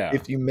far, yeah.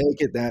 If you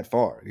make it that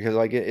far, because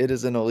like it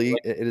is an elite,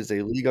 it is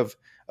a league of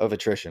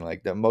attrition.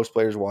 Like that, most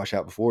players wash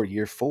out before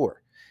year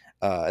 4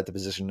 at the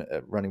position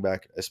at running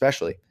back,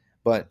 especially.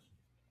 But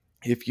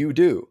if you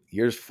do,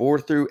 years 4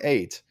 through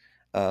 8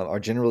 are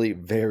generally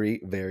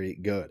very, very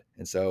good.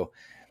 And so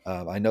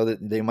I know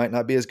that they might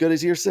not be as good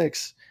as year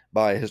 6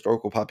 by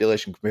historical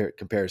population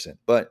comparison,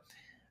 but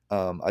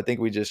I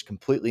think we just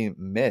completely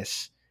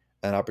miss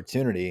an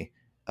opportunity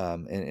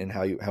in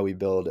how we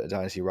build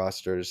dynasty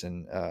rosters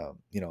and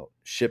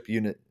ship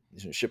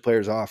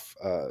players off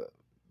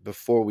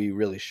before we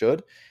really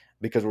should,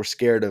 because we're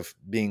scared of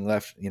being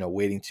left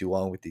waiting too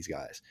long with these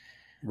guys.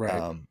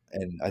 Right.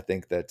 And I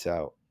think that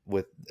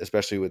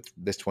especially with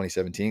this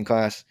 2017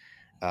 class,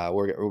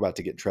 we're about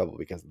to get in trouble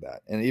because of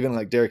that. And even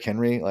like Derrick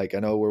Henry, like I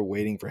know we're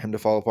waiting for him to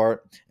fall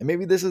apart, and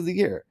maybe this is the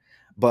year,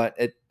 but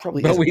it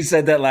probably isn't. We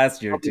said that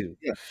last year too.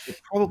 Yeah,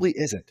 it probably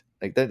isn't.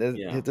 Like that's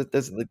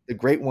the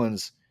great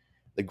ones.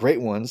 The great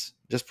ones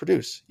just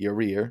produce year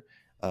over year,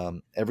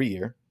 every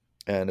year,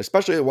 and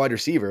especially a wide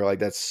receiver, like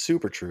that's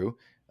super true.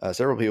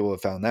 Several people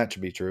have found that to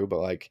be true, but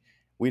like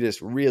we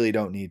just really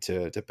don't need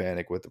to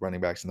panic with the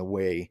running backs in the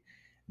way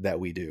that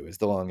we do. Is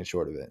the long and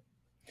short of it.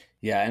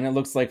 Yeah, and it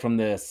looks like from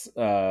this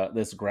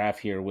this graph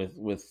here with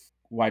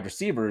wide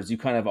receivers, you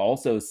kind of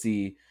also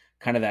see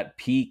kind of that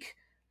peak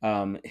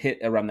hit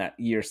around that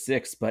year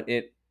 6, but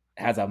it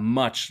has a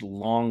much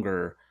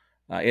longer.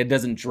 It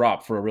doesn't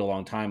drop for a real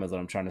long time, is what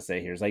I'm trying to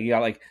say here. It's like you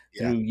got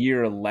through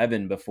year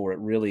 11 before it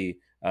really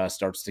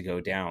starts to go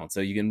down. So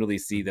you can really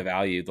see the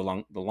value, the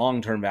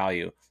long term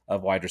value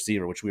of wide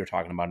receiver, which we were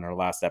talking about in our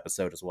last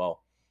episode as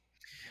well.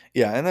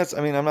 Yeah, and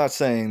I'm not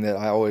saying that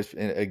I always,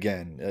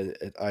 again,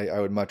 I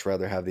would much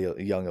rather have the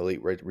young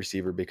elite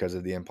receiver because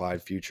of the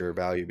implied future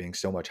value being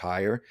so much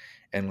higher.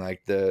 And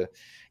like the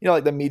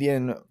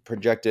median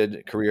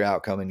projected career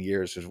outcome in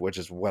years, which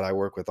is what I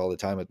work with all the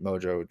time with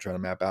Mojo, trying to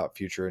map out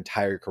future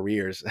entire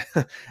careers.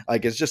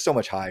 Like it's just so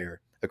much higher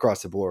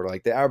across the board.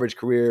 Like the average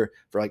career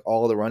for like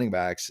all the running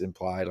backs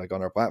implied like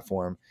on our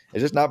platform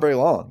is just not very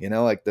long.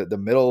 Like the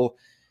middle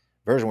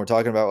version we're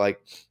talking about,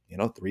 like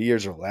 3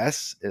 years or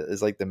less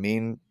is like the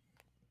mean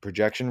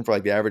projection for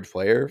like the average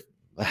player.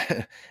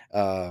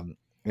 And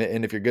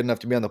if you're good enough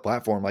to be on the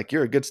platform, like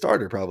you're a good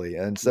starter probably.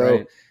 And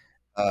so,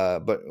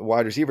 but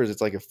wide receivers,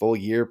 it's like a full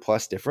year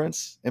plus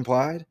difference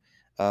implied.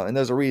 And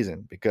there's a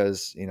reason,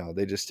 because,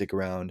 they just stick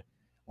around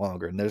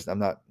longer. And I'm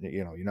not,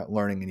 you're not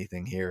learning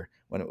anything here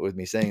with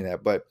me saying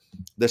that, but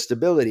the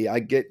stability I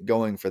get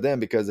going for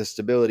them, because the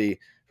stability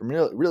from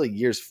really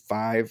years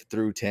 5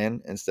 through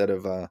 10, instead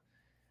of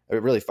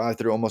really 5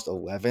 through almost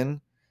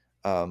 11,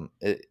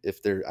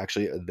 if they're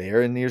actually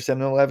there in year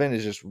 7 and 11,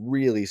 is just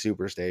really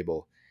super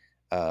stable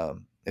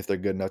if they're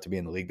good enough to be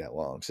in the league that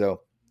long.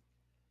 So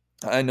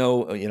I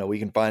know we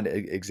can find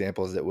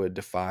examples that would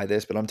defy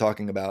this, but I'm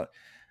talking about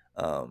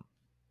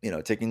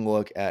taking a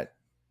look at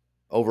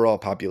overall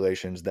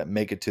populations that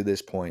make it to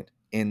this point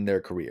in their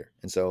career.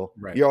 And so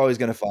you're always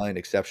going to find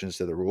exceptions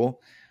to the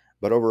rule,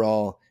 but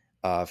overall,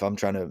 if I'm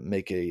trying to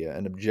make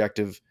an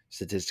objective,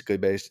 statistically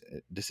based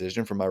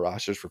decision for my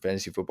rosters for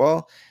fantasy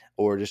football,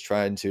 or just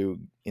trying to,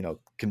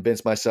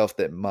 convince myself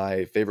that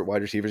my favorite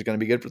wide receiver is going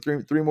to be good for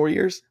three more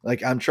years,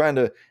 like I'm trying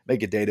to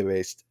make a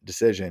data-based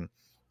decision.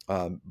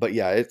 But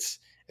yeah, it's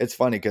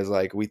funny because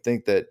like we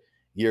think that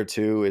year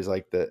 2 is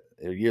like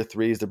year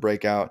 3 is the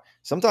breakout.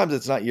 Sometimes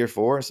it's not year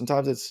 4.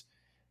 Sometimes it's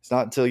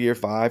not until year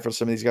 5 for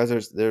some of these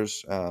guys.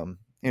 There's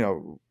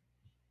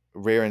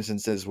rare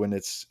instances when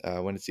it's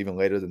even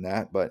later than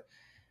that. But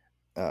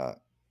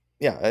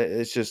yeah,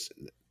 it's just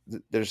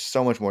there's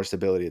so much more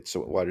stability at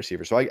wide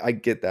receiver. So I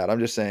get that. I'm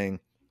just saying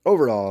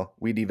overall,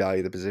 we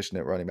devalue the position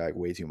at running back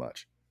way too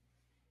much.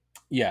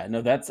 Yeah, no,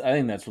 I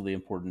think that's really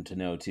important to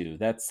know too.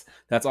 That's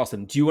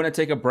awesome. Do you want to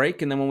take a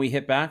break, and then when we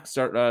hit back,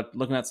 start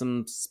looking at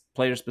some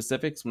player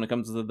specifics when it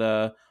comes to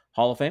the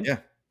Hall of Fame? Yeah,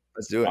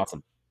 let's do it.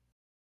 Awesome.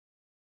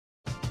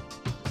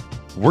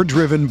 We're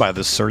driven by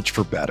the search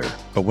for better.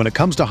 But when it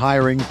comes to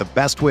hiring, the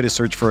best way to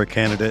search for a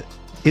candidate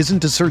isn't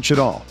to search at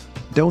all.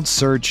 Don't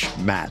search,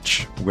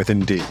 match with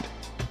Indeed.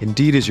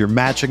 Indeed is your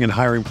matching and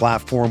hiring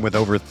platform with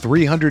over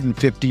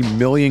 350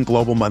 million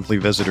global monthly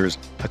visitors,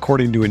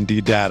 according to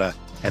Indeed data,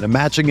 and a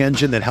matching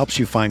engine that helps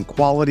you find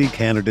quality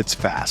candidates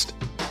fast.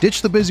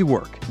 Ditch the busy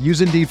work. Use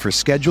Indeed for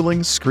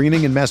scheduling,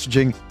 screening, and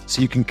messaging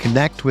so you can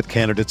connect with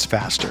candidates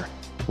faster.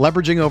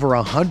 Leveraging over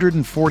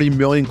 140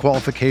 million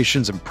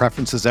qualifications and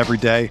preferences every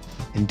day,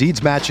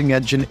 Indeed's matching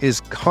engine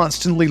is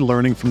constantly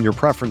learning from your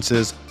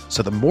preferences,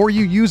 so the more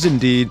you use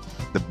Indeed,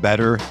 the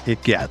better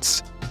it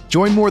gets.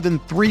 Join more than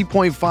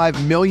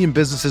 3.5 million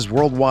businesses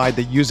worldwide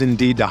that use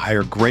Indeed to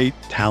hire great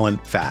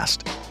talent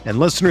fast. And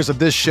listeners of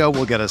this show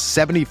will get a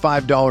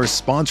 $75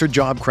 sponsored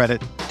job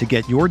credit to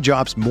get your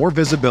jobs more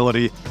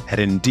visibility at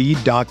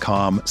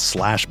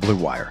Indeed.com/Blue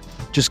Wire.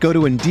 Just go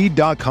to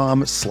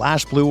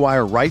Indeed.com/Blue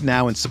Wire right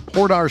now and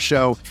support our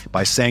show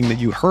by saying that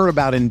you heard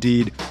about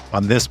Indeed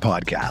on this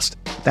podcast.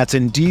 That's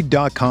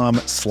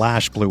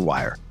Indeed.com/Blue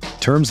Wire.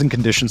 Terms and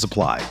conditions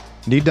apply.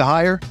 Need to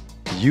hire?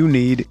 You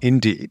need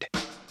Indeed.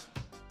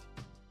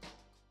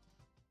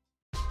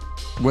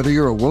 Whether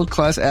you're a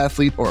world-class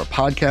athlete or a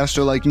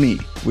podcaster like me,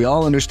 we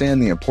all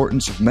understand the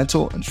importance of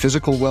mental and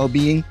physical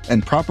well-being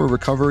and proper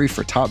recovery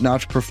for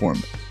top-notch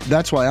performance.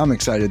 That's why I'm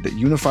excited that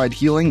Unified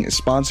Healing is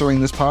sponsoring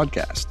this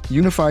podcast.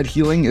 Unified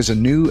Healing is a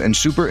new and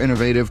super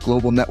innovative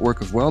global network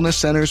of wellness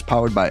centers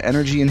powered by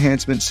Energy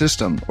Enhancement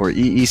System, or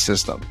EE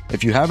System.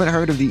 If you haven't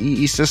heard of the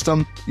EE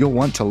System, you'll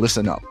want to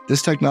listen up.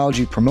 This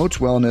technology promotes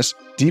wellness,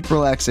 deep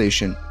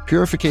relaxation,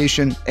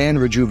 purification, and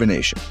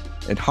rejuvenation.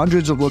 In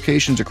hundreds of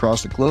locations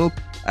across the globe,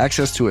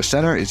 access to a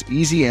center is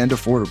easy and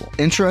affordable.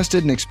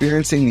 Interested in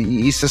experiencing the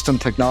EE System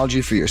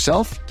technology for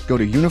yourself? Go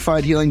to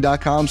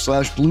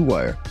unifiedhealing.com/Blue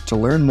Wire to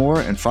learn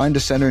more and find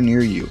a center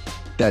near you.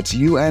 That's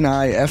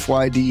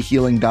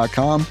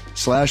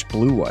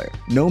UNIFYDhealing.com/Blue Wire.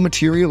 No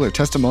material or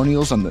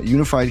testimonials on the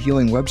Unified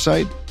Healing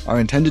website are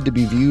intended to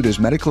be viewed as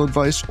medical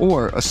advice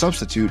or a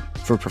substitute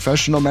for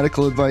professional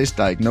medical advice,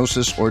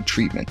 diagnosis, or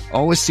treatment.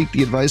 Always seek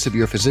the advice of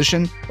your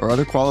physician or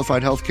other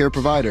qualified healthcare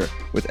provider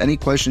with any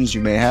questions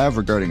you may have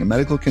regarding a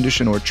medical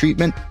condition or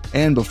treatment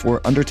and before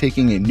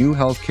undertaking a new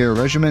healthcare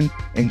regimen,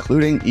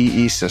 including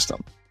EE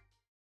System.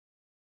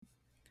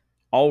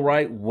 All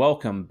right,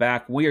 welcome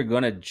back. We are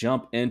going to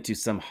jump into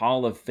some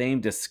Hall of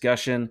Fame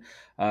discussion.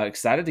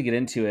 Excited to get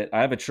into it.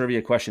 I have a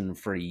trivia question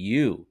for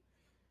you.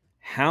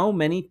 How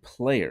many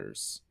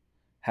players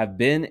have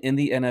been in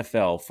the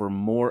NFL for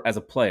more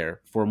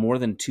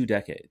than 2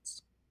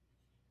 decades?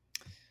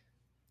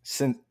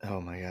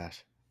 Oh my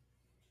gosh.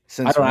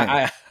 I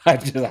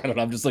don't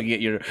know. I'm just looking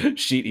at your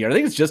sheet here. I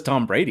think it's just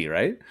Tom Brady,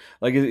 right?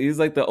 Like he's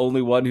like the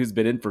only one who's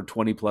been in for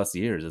 20 plus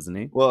years, isn't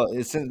he? Well,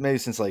 it's maybe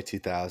since like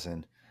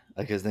 2000.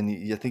 Because then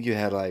you think you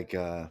had like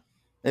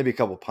maybe a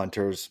couple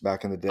punters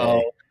back in the day.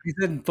 Oh, he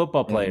said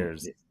football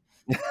players.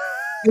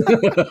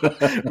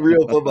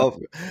 real football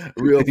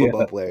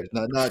players,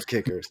 not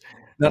kickers.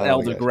 Not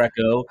Elder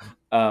Greco.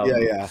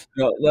 Yeah.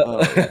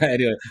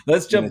 Anyway,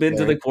 let's jump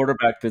into the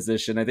quarterback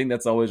position. I think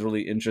that's always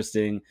really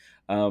interesting.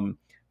 Kind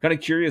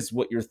of curious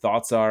what your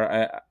thoughts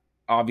are.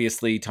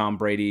 Obviously, Tom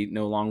Brady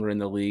no longer in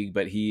the league,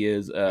 but he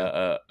is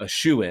a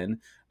shoo-in.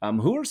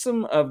 Who are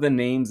some of the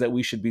names that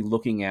we should be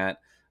looking at?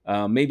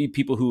 Maybe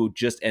people who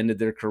just ended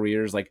their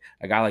careers, like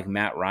a guy like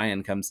Matt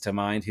Ryan comes to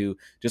mind, who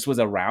just was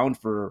around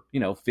for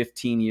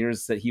 15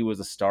 years that he was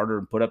a starter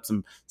and put up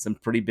some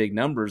pretty big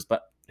numbers.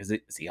 But is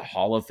he a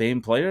Hall of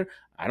Fame player?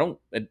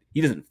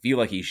 He doesn't feel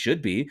like he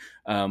should be,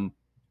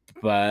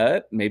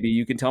 but maybe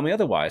you can tell me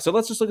otherwise. So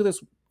let's just look at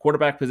this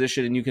quarterback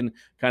position, and you can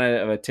kind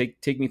of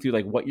take me through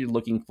like what you're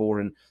looking for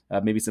and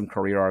maybe some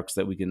career arcs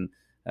that we can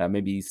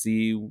maybe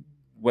see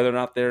whether or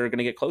not they're going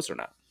to get close or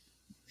not.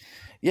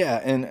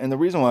 Yeah, and the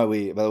reason why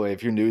by the way,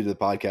 if you're new to the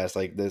podcast,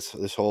 like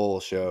this whole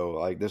show,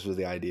 like this was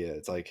the idea.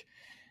 It's like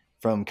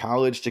from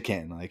college to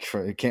Canton, like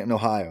from Canton,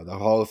 Ohio, the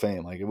Hall of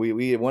Fame. Like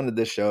we wanted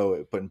this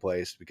show put in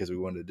place because we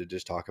wanted to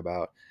just talk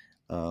about,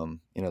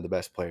 the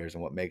best players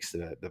and what makes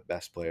the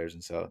best players.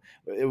 And so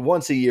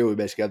once a year, we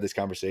basically have this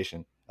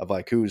conversation of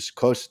like who's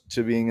close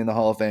to being in the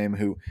Hall of Fame,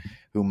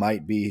 who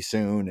might be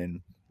soon, and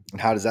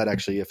how does that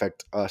actually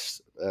affect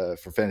us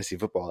for fantasy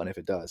football, and if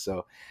it does.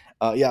 So,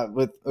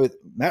 with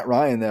Matt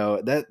Ryan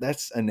though,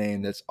 that's a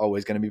name that's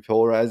always going to be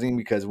polarizing,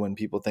 because when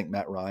people think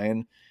Matt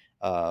Ryan,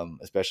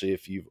 especially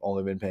if you've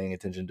only been paying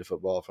attention to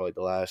football for like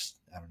the last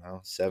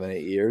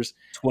 7-8 years,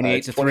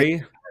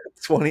 28-3,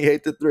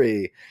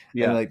 28-3,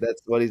 yeah, and like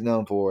that's what he's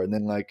known for. And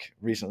then like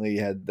recently he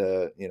had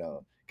the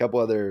couple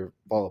other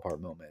fall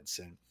apart moments,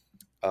 and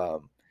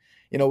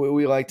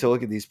we like to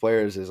look at these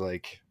players as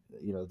like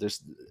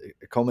there's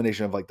a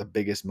culmination of like the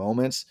biggest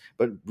moments,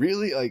 but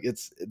really like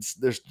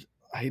there's,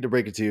 I hate to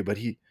break it to you, but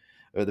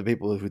the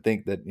people who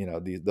think that,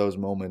 those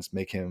moments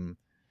make him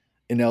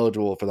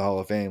ineligible for the Hall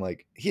of Fame,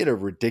 like he had a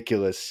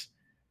ridiculous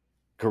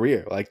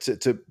career, like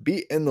to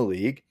be in the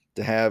league,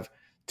 to have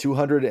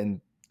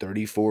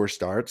 234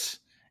 starts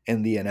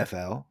in the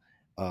NFL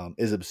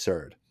is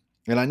absurd.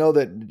 And I know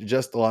that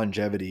just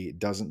longevity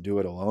doesn't do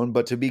it alone,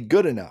 but to be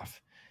good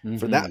enough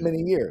for that many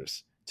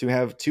years, to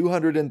have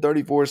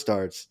 234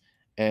 starts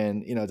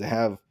and, to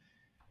have,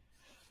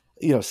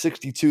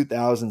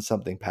 62,000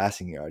 something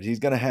passing yards, he's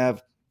going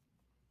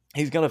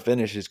to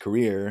finish his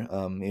career.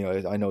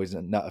 I know he's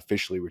not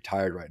officially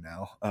retired right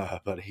now,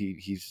 but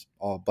he's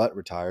all but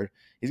retired.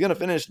 He's going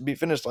to be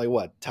finished like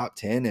what, top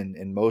 10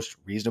 in most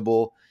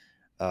reasonably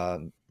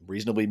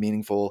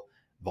meaningful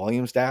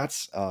volume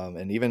stats,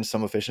 and even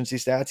some efficiency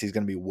stats. He's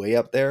going to be way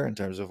up there in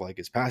terms of like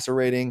his passer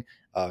rating,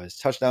 his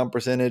touchdown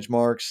percentage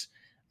marks.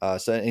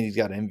 And he's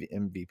got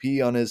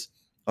MVP on his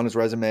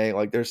resume.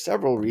 Like there's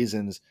several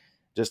reasons,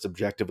 just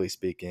objectively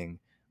speaking,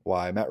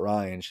 why Matt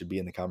Ryan should be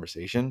in the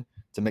conversation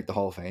to make the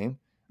Hall of Fame.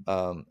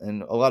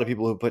 And a lot of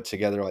people who put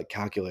together like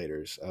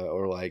calculators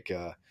or like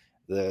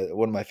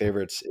one of my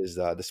favorites is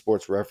the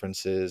Sports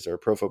References or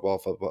Pro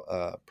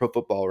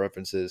Football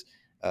References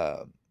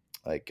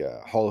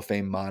Hall of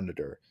Fame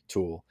monitor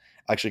tool.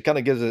 Actually kind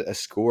of gives a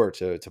score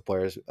to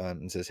players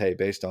and says, hey,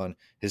 based on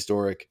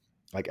historic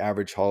like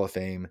average Hall of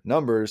Fame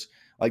numbers,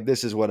 like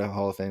this is what a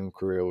Hall of Fame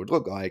career would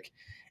look like.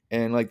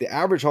 And like the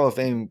average Hall of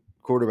Fame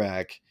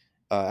quarterback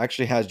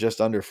actually has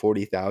just under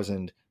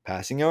 40,000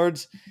 passing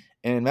yards,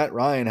 and Matt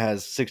Ryan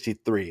has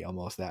 63,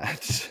 almost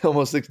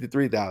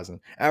 63,000.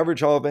 Average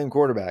Hall of Fame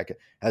quarterback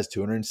has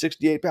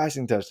 268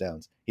 passing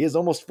touchdowns. He has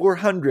almost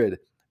 400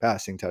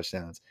 passing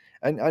touchdowns.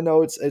 And I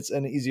know it's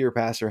an easier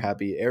passer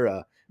happy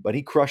era, but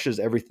he crushes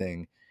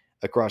everything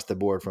across the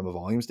board from a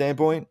volume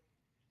standpoint.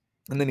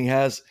 And then he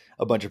has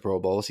a bunch of Pro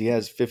Bowls. He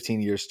has 15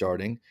 years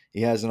starting.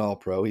 He has an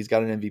All-Pro. He's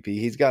got an MVP.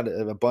 He's got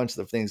a bunch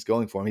of things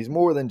going for him. He's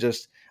more than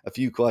just a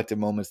few collective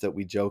moments that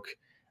we joke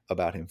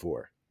about him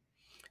for.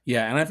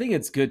 Yeah, and I think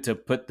it's good to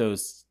put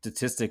those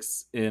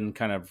statistics in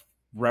kind of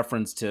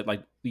reference to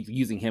like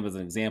using him as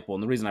an example.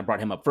 And the reason I brought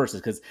him up first is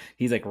because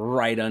he's like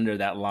right under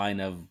that line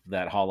of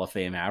that Hall of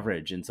Fame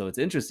average. And so it's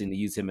interesting to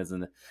use him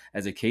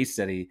as a case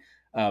study.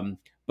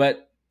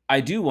 But I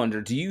do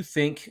wonder, do you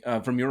think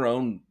from your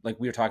own, like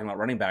we were talking about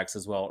running backs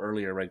as well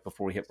earlier, right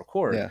before we hit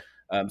record.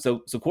 Yeah. So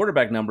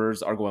quarterback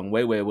numbers are going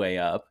way, way, way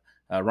up.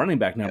 Running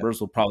back numbers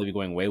will probably be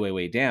going way, way,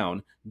 way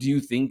down. Do you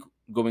think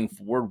going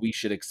forward we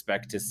should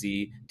expect to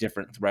see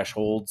different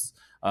thresholds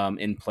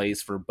in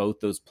place for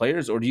both those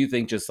players? Or do you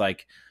think just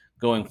like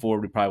going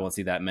forward, we probably won't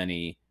see that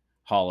many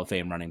Hall of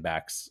Fame running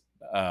backs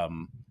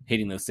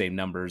hitting those same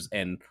numbers,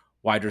 and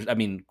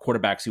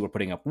quarterbacks who are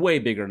putting up way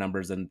bigger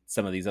numbers than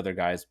some of these other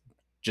guys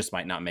just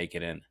might not make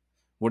it in?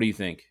 What do you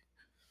think?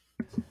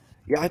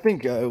 Yeah, I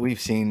think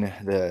we've seen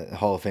the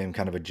Hall of Fame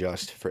kind of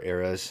adjust for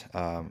eras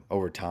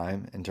over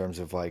time in terms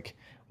of like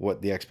what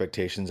the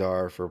expectations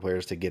are for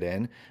players to get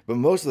in. But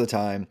most of the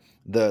time,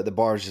 the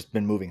bar has just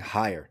been moving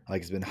higher.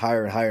 Like it's been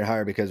higher and higher and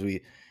higher because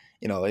it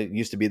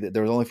used to be that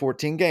there was only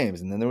 14 games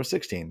and then there was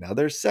 16. Now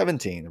there's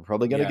 17. We're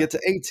probably going to get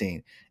to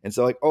 18. And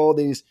so like all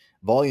these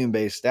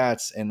volume-based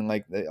stats and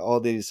like all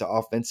these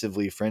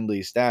offensively friendly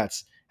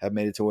stats have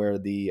made it to where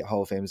the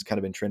Hall of Fame has kind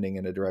of been trending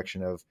in a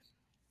direction of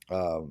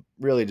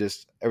really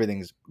just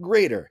everything's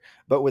greater.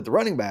 But with the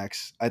running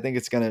backs, I think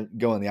it's going to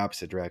go in the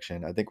opposite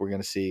direction. I think we're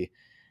going to see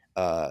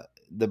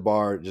the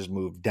bar just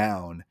move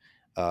down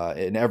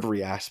in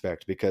every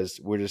aspect because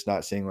we're just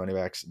not seeing running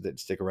backs that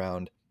stick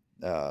around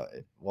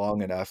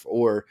long enough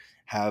or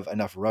have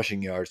enough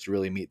rushing yards to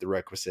really meet the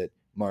requisite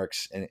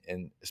marks,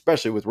 and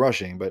especially with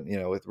rushing. But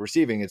with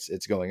receiving,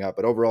 it's going up.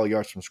 But overall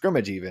yards from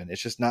scrimmage, even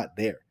it's just not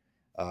there.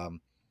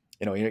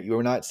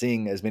 You're not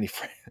seeing as many,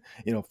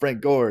 Frank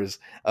Gores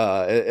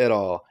at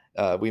all.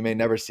 We may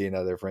never see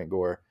another Frank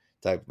Gore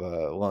type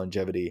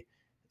longevity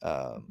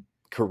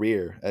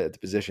career at the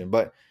position.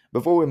 But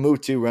before we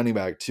move to running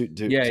back,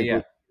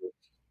 the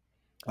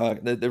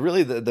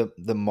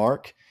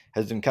mark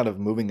has been kind of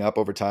moving up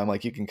over time.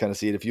 Like you can kind of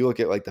see it if you look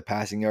at like the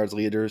passing yards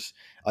leaders.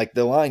 Like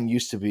the line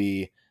used to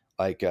be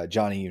like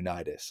Johnny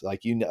Unitas.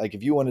 Like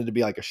if you wanted to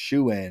be like a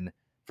shoe-in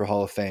for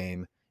Hall of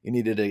Fame, you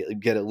needed to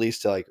get at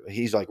least to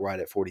he's like right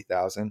at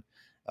 40,000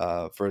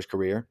 for his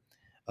career.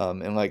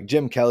 And like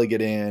Jim Kelly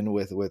get in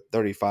with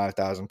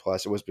 35,000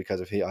 plus. It was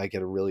because I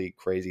get a really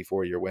crazy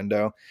 4-year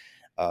window.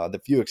 The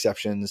few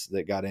exceptions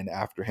that got in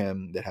after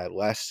him that had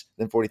less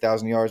than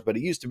 40,000 yards, but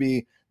it used to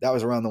be that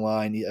was around the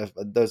line.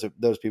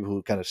 Those people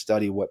who kind of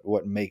study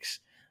what makes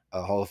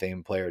a Hall of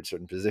Fame player at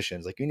certain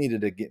positions. Like you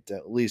needed to get to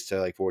at least to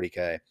like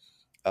 40K.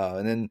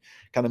 And then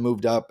kind of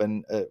moved up,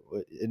 and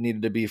it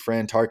needed to be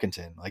Fran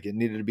Tarkenton. Like it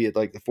needed to be at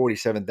like the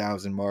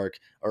 47,000 mark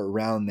or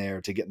around there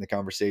to get in the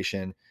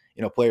conversation.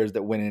 Players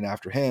that went in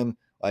after him,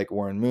 like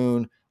Warren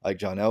Moon, like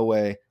John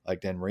Elway,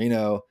 like Dan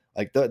Marino,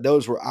 like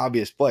those were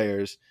obvious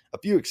players. A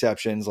few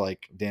exceptions,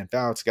 like Dan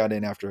Fouts got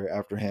in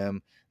after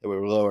him. that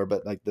were lower,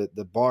 but like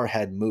the bar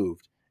had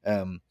moved.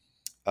 And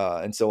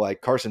so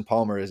like Carson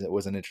Palmer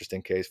was an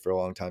interesting case for a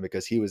long time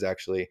because he was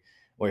actually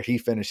where he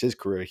finished his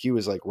career. He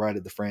was like right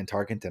at the Fran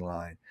Tarkenton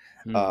line.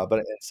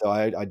 But so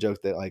I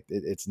joked that like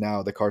it's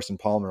now the Carson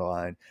Palmer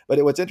line.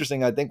 But what's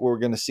interesting, I think what we're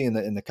going to see in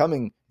the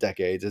coming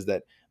decades is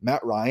that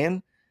Matt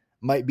Ryan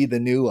might be the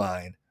new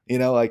line.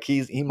 Like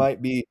he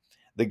might be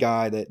the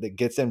guy that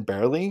gets in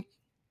barely,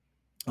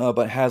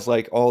 but has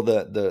like all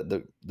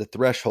the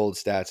threshold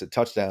stats at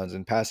touchdowns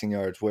and passing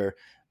yards where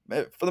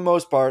for the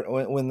most part,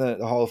 when the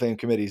Hall of Fame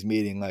committee is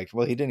meeting, like,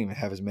 well, he didn't even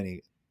have as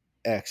many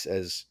X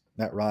as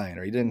Matt Ryan,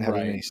 or he didn't have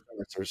as many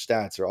starts or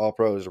stats or all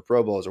pros or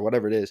Pro Bowls or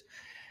whatever it is.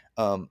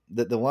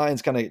 The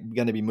line's kind of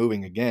going to be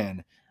moving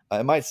again.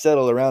 It might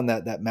settle around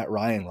that Matt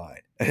Ryan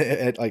line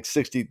at like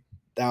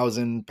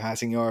 60,000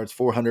 passing yards,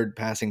 400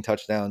 passing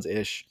touchdowns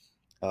ish.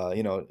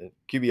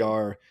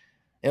 QBR,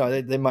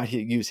 they might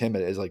use him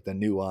as like the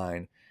new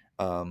line.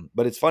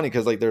 But it's funny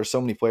because like there are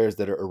so many players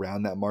that are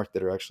around that mark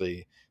that are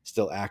actually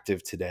still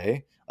active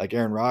today. Like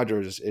Aaron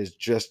Rodgers is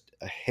just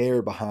a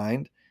hair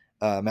behind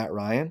Matt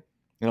Ryan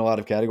in a lot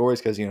of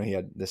categories because he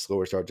had this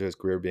slower start to his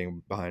career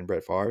being behind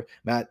Brett Favre.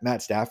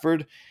 Matt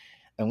Stafford,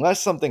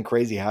 unless something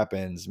crazy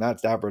happens, Matt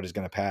Stafford is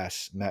going to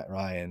pass Matt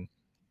Ryan,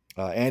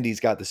 and he's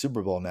got the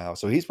Super Bowl now,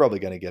 so he's probably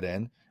going to get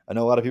in. I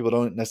know a lot of people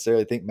don't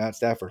necessarily think Matt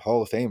Stafford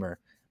Hall of Famer,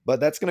 but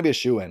that's going to be a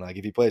shoe-in. Like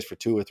if he plays for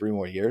 2 or 3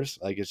 more years,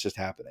 like it's just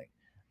happening.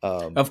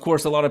 Of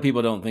course, a lot of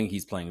people don't think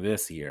he's playing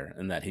this year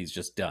and that he's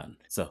just done.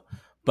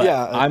 But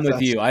yeah, I'm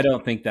with you. I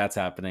don't think that's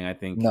happening. I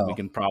think we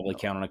can probably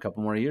count on a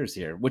couple more years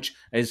here, which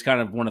is kind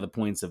of one of the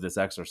points of this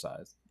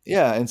exercise.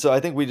 Yeah, and so I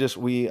think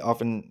we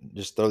often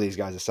just throw these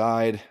guys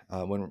aside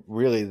when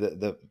really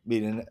the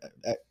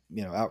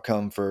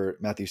outcome for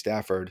Matthew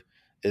Stafford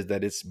is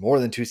that it's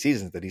more than 2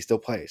 seasons that he still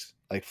plays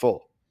like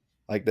full.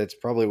 Like that's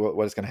probably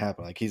what is going to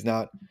happen. Like he's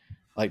not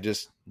like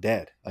just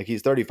dead. Like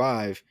he's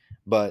 35,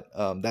 but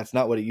that's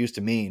not what it used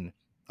to mean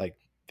like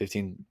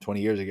 15,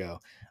 20 years ago.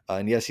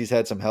 And yes, he's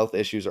had some health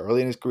issues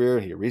early in his career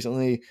here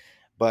recently,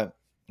 but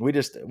we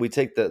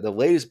take the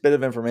latest bit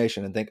of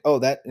information and think, oh,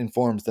 that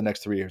informs the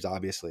next 3 years,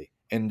 obviously.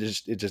 And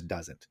it just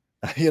doesn't,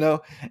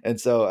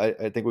 And so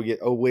I think we get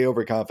way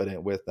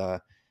overconfident with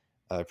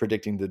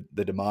predicting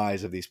the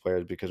demise of these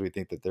players because we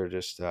think that they're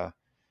just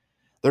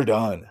they're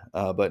done.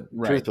 But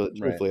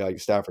truthfully, like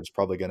Stafford's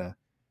probably going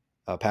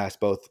to pass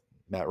both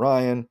Matt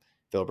Ryan,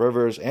 Philip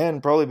Rivers,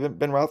 and probably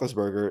Ben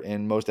Roethlisberger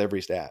in most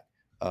every stat.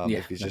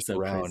 If he's just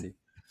around, crazy.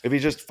 If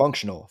he's just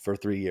functional for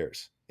 3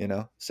 years,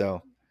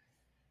 So,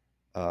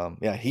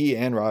 he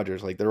and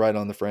Rodgers, like they're right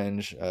on the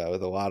fringe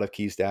with a lot of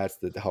key stats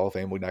that the Hall of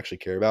Fame would actually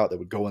care about that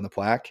would go in the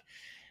plaque.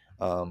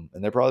 And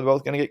they're probably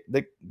both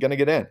gonna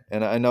get in.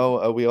 And I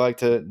know we like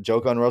to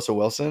joke on Russell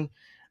Wilson,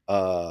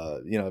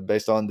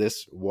 based on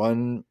this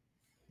one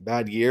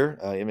bad year.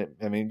 I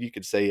mean, you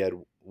could say he had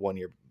 1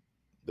 year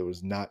that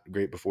was not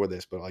great before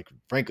this, but like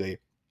frankly,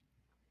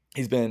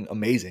 he's been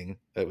amazing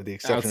with the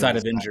exception outside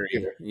of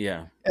injury.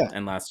 Yeah.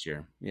 And last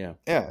year.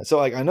 Yeah. So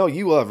like, I know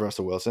you love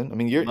Russell Wilson. I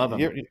mean,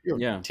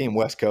 you're Team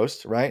West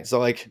Coast, right? So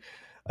like,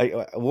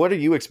 what are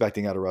you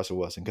expecting out of Russell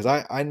Wilson?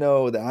 Because I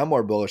know that I'm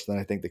more bullish than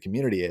I think the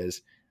community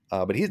is,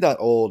 but he's not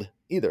old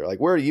either. Like,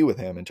 where are you with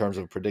him in terms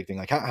of predicting?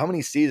 Like, how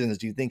many seasons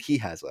do you think he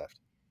has left?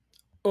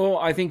 Oh,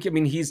 I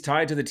mean, he's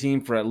tied to the team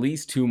for at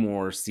least 2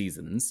 more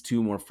seasons,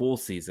 2 more full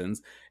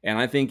seasons. And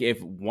I think if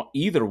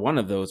either one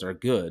of those are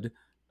good,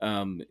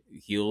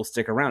 he'll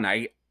stick around.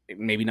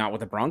 Maybe not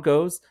with the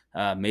Broncos,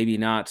 maybe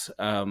not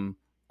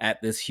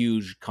at this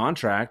huge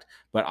contract,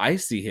 but I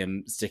see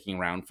him sticking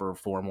around for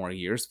 4 more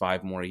years,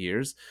 5 more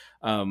years.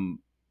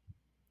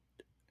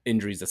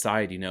 Injuries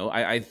aside,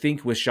 I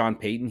think with Sean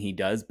Payton, he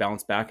does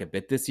bounce back a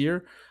bit this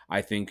year.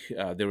 I think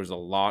there was a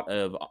lot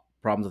of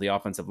problems with the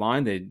offensive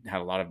line. They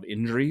had a lot of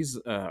injuries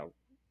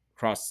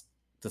across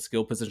the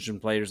skill position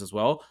players as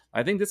well.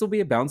 I think this will be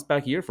a bounce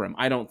back year for him.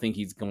 I don't think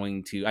he's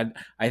going to.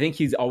 I think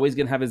he's always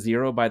going to have a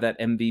 0 by that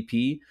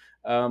MVP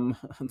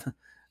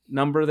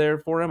number there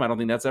for him. I don't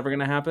think that's ever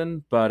going to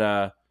happen.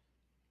 But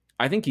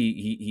I think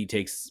he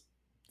takes,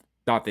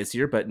 not this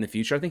year, but in the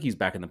future, I think he's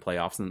back in the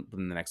playoffs in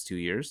the next 2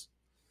 years.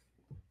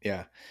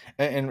 Yeah,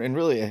 and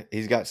really,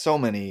 he's got so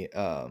many.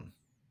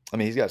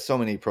 He's got so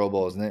many Pro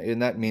Bowls,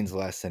 and that means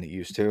less than it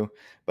used to.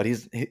 But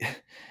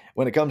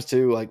when it comes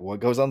to like what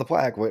goes on the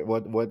plaque,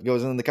 what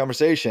goes in the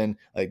conversation,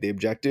 like the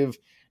objective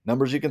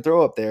numbers you can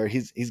throw up there,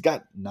 he's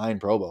got 9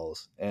 Pro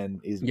Bowls,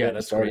 and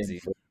that's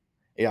crazy.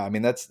 I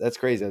mean that's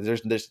crazy.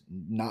 There's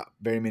not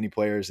very many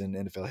players in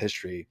NFL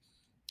history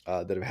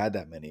that have had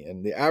that many,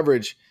 and the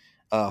average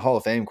Hall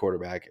of Fame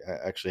quarterback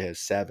actually has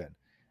 7.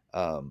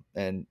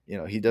 And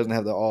he doesn't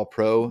have the All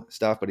Pro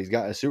stuff, but he's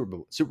got a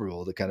Super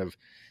Bowl that kind of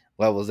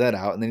levels that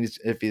out. And then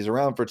if he's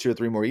around for 2 or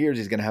 3 more years,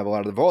 he's going to have a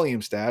lot of the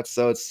volume stats.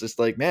 So it's just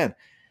like, man,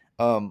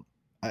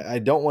 I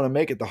don't want to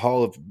make it the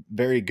Hall of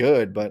very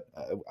good, but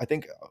I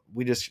think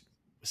we just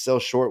sell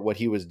short what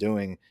he was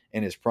doing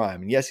in his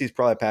prime. And yes, he's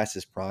probably past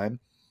his prime,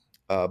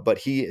 but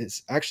he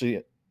has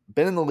actually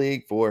been in the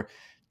league for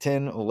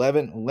 10,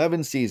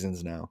 11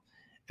 seasons now.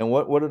 And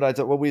what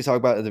we talked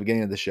about at the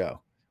beginning of the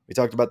show? We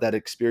talked about that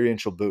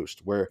experiential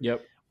boost where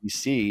we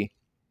see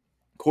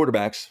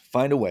quarterbacks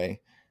find a way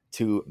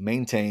to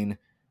maintain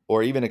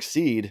or even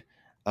exceed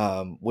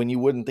when you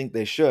wouldn't think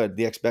they should,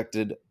 the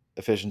expected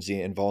efficiency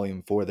and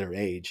volume for their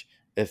age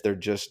if they're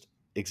just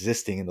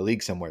existing in the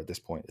league somewhere at this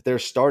point. If they're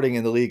starting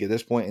in the league at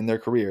this point in their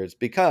career, it's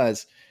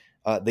because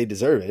they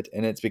deserve it,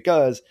 and it's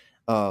because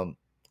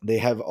they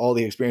have all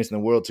the experience in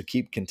the world to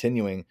keep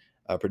continuing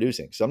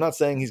producing. So I'm not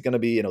saying he's going to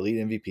be an elite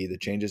MVP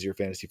that changes your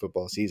fantasy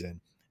football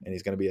season and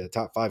he's going to be a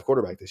top 5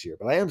 quarterback this year.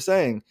 But I am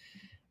saying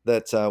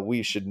that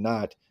we should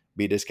not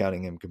be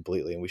discounting him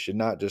completely. And we should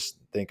not just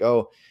think,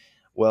 oh,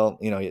 well,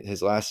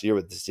 his last year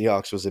with the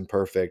Seahawks was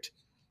imperfect.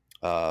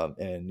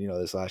 And,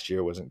 this last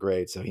year wasn't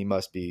great. So he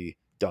must be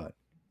done.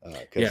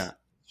 Because it's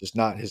just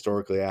not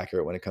historically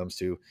accurate when it comes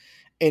to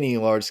any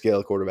large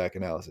scale quarterback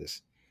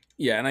analysis.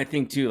 Yeah. And I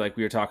think too, like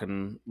we were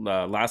talking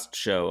last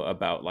show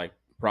about like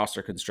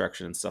roster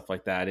construction and stuff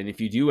like that. And if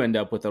you do end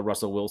up with a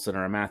Russell Wilson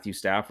or a Matthew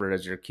Stafford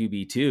as your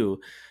QB2,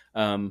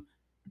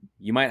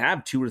 you might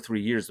have 2 or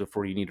 3 years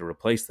before you need to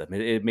replace them.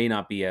 It may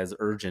not be as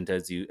urgent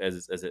as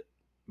it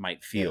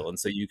might feel. And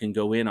so you can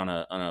go in on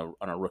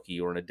a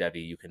rookie or on a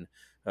Devy, you can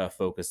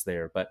focus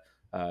there, but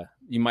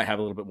you might have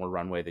a little bit more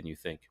runway than you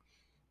think.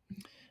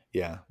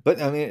 Yeah.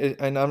 But I mean,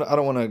 I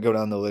don't want to go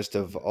down the list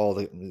of all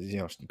the,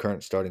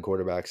 current starting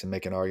quarterbacks and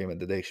make an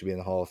argument that they should be in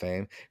the Hall of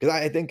Fame. Because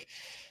I think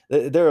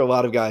there are a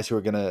lot of guys who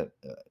are going to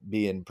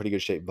be in pretty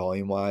good shape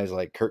volume wise,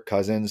 like Kirk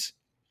Cousins.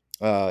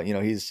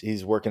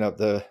 He's working up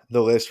the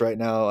list right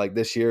now. Like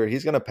this year,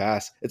 he's going to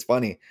pass. It's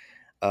funny.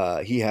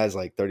 He has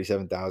like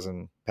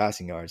 37,000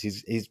 passing yards.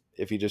 He's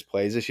if he just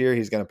plays this year,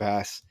 he's going to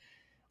pass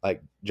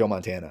like Joe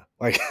Montana.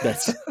 Like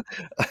that's,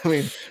 I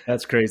mean,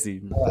 that's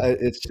crazy.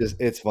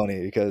 It's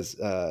funny because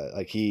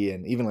like he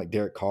and even like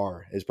Derek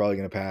Carr is probably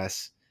going to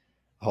pass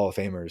Hall of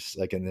Famers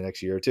like in the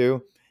next year or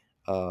two.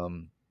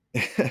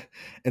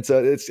 And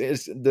so it's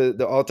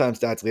the all-time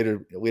stats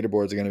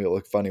leaderboards are going to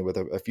look funny with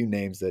a few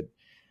names that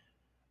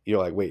you're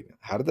like, wait,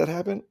 how did that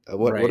happen?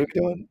 What are we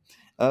doing?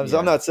 So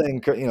I'm not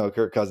saying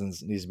Kirk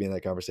Cousins needs to be in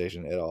that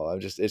conversation at all.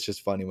 It's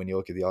just funny when you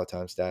look at the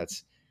all-time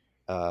stats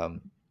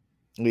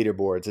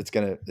leaderboards. It's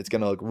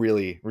gonna look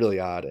really, really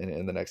odd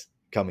in the next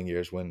coming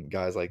years when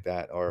guys like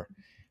that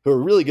who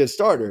are really good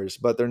starters,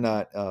 but they're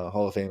not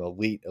Hall of Fame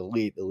elite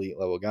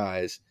level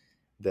guys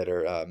that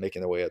are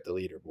making their way up the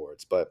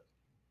leaderboards. But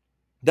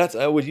that's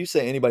would you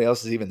say anybody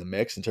else is even in the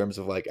mix in terms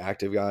of like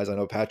active guys? I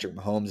know Patrick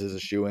Mahomes is a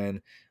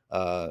shoe-in.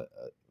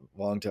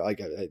 Long to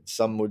like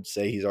some would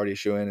say he's already a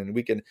shoe-in, and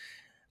we can.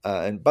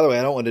 And by the way,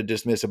 I don't want to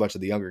dismiss a bunch of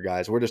the younger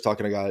guys. We're just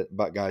talking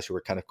about guys who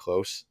are kind of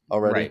close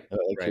already,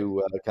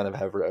 who kind of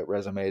have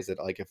resumes that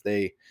like if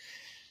they,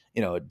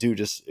 do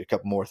just a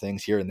couple more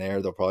things here and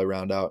there, they'll probably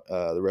round out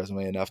the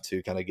resume enough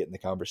to kind of get in the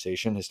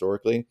conversation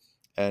historically.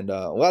 And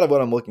a lot of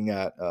what I'm looking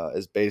at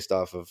is based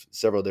off of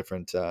several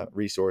different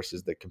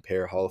resources that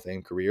compare Hall of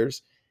Fame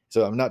careers.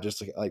 So I'm not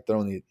just like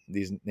throwing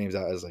these names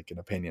out as like an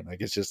opinion.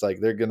 Like it's just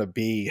like they're going to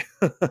be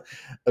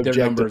their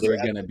numbers are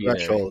going to be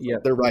threshold. Yeah,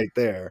 they're right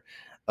there.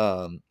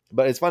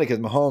 But it's funny because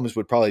Mahomes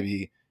would probably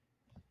be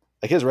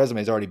like his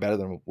resume is already better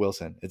than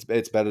Wilson.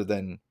 It's better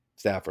than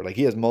Stafford. Like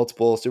he has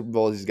multiple Super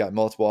Bowls. He's got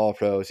multiple All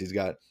Pros.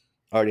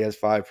 Already has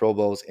 5 Pro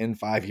Bowls in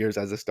 5 years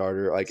as a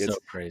starter. Like it's so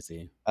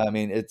crazy. I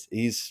mean,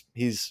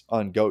 he's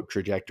on GOAT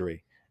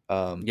trajectory.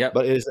 Yeah.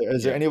 But is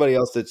there anybody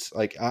else that's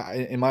like,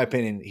 in my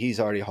opinion, he's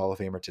already a Hall of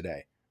Famer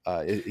today.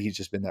 He's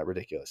just been that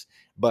ridiculous.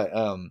 But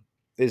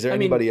is there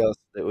anybody else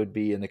that would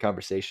be in the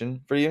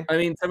conversation for you? I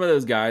mean, some of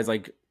those guys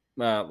like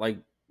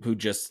who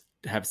just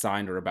have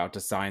signed or about to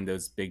sign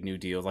those big new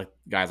deals, like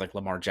guys like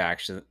Lamar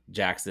Jackson,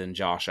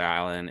 Josh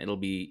Allen. It'll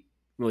be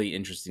really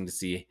interesting to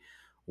see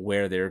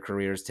where their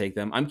careers take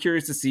them. I'm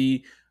curious to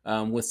see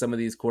with some of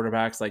these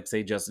quarterbacks, like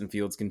say Justin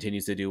Fields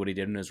continues to do what he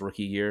did in his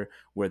rookie year,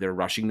 where their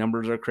rushing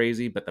numbers are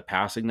crazy, but the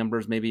passing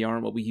numbers maybe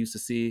aren't what we used to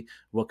see.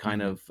 What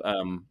kind of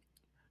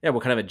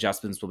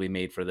adjustments will be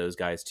made for those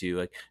guys too?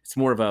 Like it's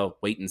more of a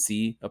wait and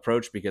see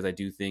approach, because I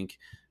do think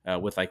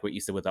with like what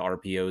you said with the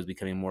RPOs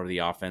becoming more of the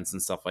offense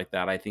and stuff like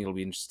that, I think it'll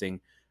be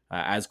interesting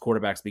as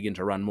quarterbacks begin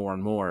to run more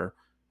and more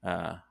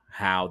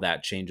how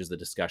that changes the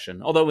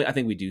discussion. Although I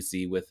think we do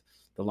see with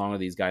the longer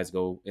these guys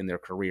go in their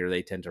career,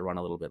 they tend to run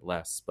a little bit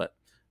less. But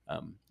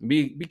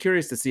be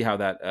curious to see how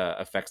that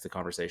affects the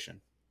conversation.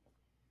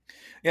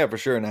 Yeah, for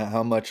sure. And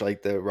how much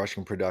like the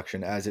rushing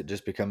production, as it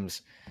just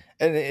becomes,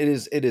 and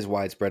it is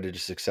widespread, it's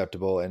just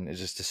acceptable, and it's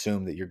just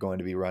assumed that you're going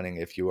to be running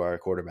if you are a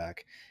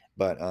quarterback.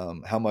 But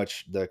how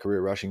much the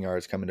career rushing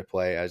yards come into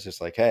play as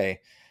just like, hey,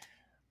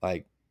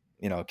 like,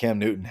 Cam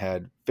Newton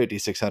had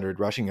 5,600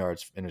 rushing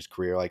yards in his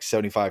career, like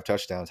 75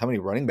 touchdowns. How many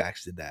running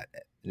backs did that?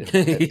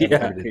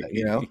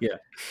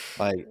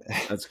 Like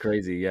that's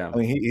crazy. Yeah, I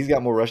mean he's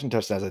got more rushing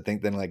touchdowns I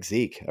think than like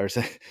Zeke or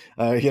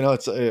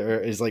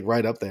it's like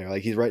right up there.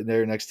 Like he's right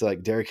there next to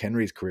like Derrick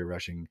Henry's career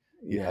rushing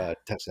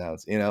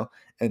touchdowns.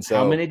 And so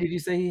how many did you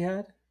say he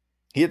had?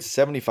 He had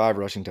 75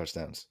 rushing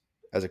touchdowns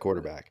as a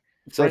quarterback.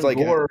 So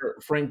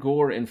Frank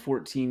Gore in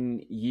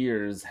 14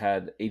 years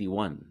had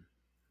 81.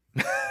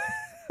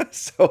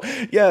 So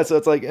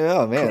it's like,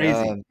 oh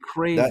man,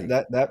 Crazy.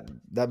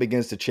 that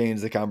begins to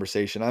change the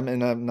conversation.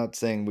 I'm not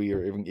saying we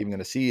are even going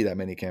to see that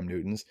many Cam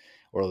Newtons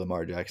or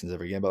Lamar Jacksons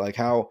ever again, but like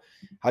how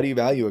do you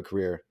value a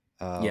career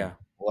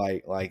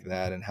like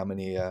that, and how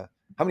many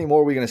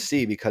more are we going to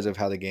see because of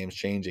how the game's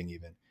changing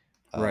even?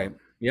 Right.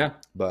 Yeah.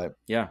 But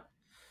yeah,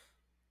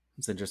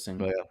 it's interesting.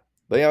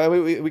 But yeah,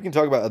 we can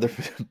talk about other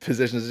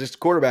positions. Just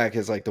quarterback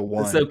is like the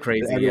one It's so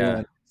crazy. that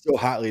everyone so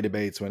hotly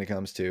debates when it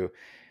comes to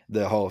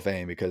the Hall of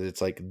Fame, because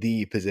it's like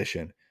the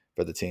position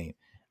for the team.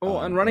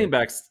 Well, and running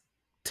back's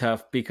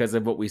tough because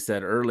of what we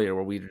said earlier,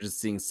 where we're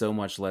just seeing so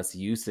much less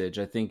usage.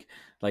 I think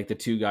like the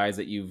two guys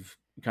that you've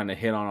kind of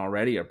hit on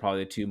already are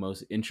probably the two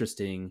most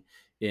interesting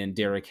in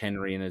Derrick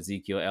Henry and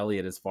Ezekiel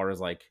Elliott as far as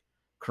like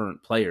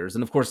current players.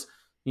 And of course,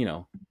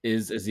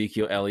 is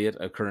Ezekiel Elliott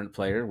a current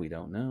player? We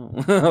don't know,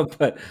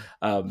 but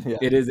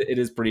it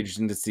is pretty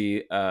interesting to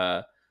see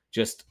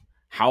just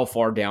how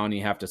far down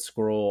you have to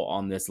scroll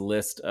on this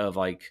list of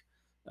like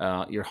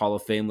your Hall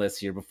of Fame list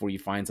here before you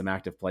find some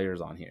active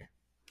players on here.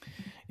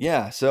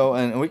 Yeah. So,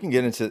 and we can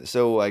get into,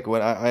 so like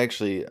when I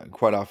actually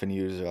quite often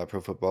use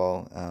Pro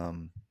Football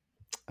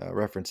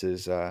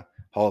references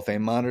Hall of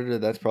Fame monitor.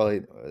 That's probably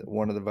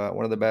one of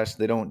the best.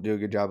 They don't do a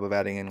good job of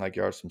adding in like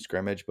yards from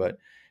scrimmage, but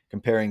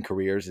comparing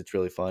careers, it's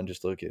really fun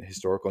just to look at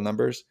historical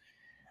numbers.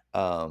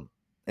 And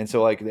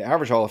so like the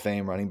average Hall of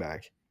Fame running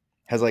back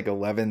has like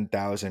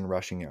 11,000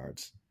 rushing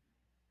yards.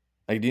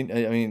 Like, do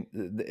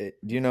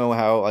you know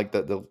how like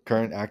the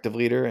current active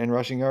leader in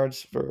rushing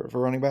yards for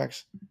running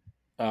backs?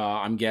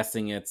 I'm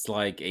guessing it's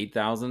like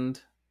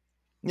 8,000.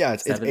 Yeah,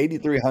 it's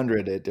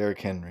 8,300 at Derrick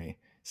Henry.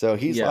 So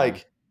he's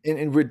like,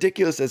 and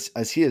ridiculous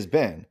as he has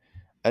been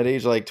at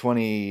age like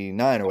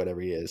 29 or whatever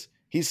he is,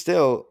 he's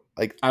still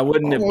like, I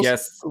wouldn't have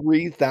guessed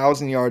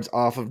 3,000 yards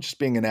off of just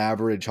being an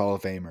average Hall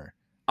of Famer.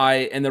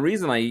 And the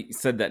reason I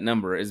said that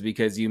number is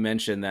because you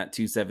mentioned that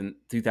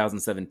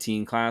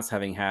 2017 class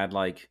having had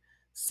like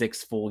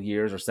 6 full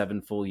years or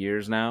 7 full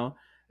years now.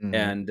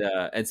 Mm-hmm.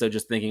 And so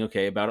just thinking,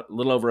 okay, about a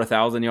little over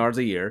 1,000 yards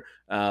a year.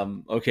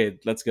 Okay,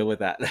 let's go with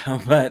that.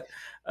 But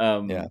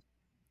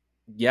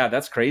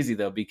that's crazy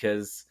though,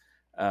 because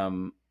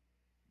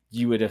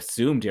you would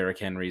assume Derrick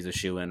Henry's a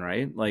shoo-in,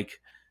 right? Like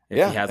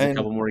if he has a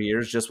couple more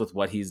years just with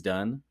what he's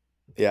done.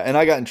 Yeah, and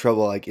I got in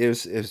trouble. Like it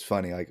was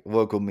funny. Like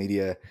local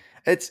media,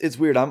 it's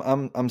weird.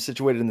 I'm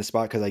situated in the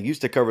spot because I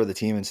used to cover the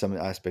team in some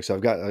aspects. So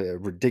I've got a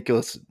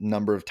ridiculous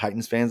number of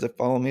Titans fans that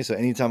follow me. So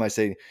anytime I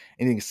say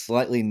anything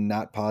slightly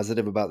not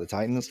positive about the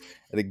Titans,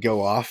 they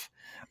go off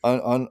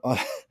on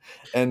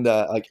and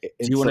like.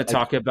 Do you want to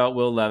talk about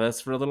Will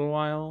Levis for a little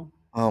while?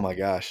 Oh my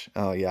gosh!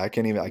 Oh yeah, I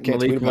can't Malik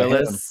tweet about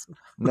Willis. him.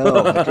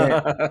 No, I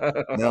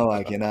can't. No,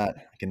 I cannot.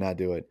 I cannot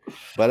do it.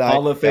 But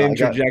Hall of Fame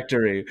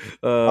trajectory.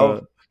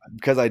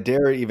 Because I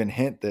dare even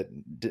hint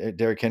that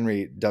Derrick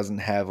Henry doesn't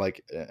have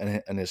like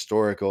an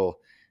historical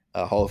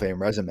Hall of Fame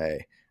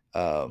resume,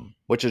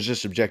 which is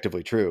just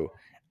objectively true.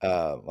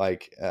 I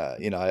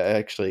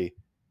actually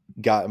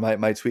got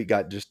my tweet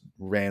got just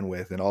ran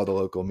with in all the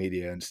local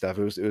media and stuff.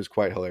 It was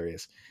quite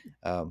hilarious.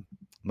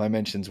 My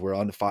mentions were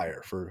on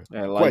fire for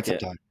quite some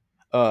time.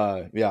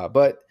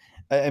 But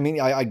I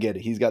mean, I get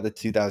it. He's got the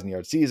 2,000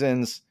 yard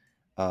seasons.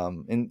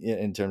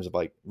 In terms of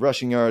like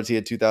rushing yards, he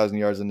had 2,000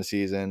 yards in the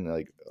season.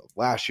 Like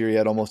last year, he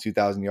had almost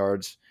 2,000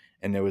 yards,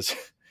 and it was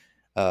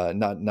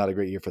not a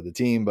great year for the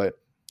team. But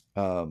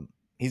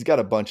he's got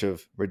a bunch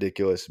of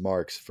ridiculous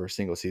marks for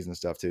single season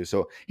stuff too.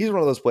 So he's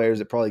one of those players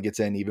that probably gets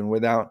in even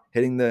without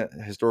hitting the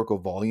historical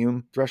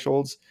volume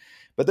thresholds.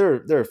 But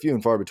there are few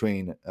and far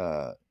between.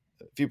 A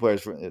few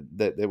players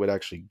that would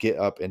actually get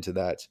up into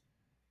that.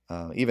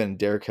 Even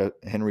Derrick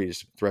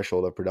Henry's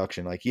threshold of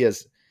production, like he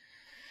has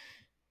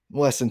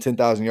less than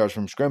 10,000 yards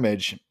from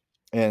scrimmage,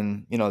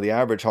 and the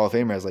average Hall of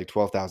Famer has like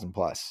 12,000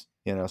 plus.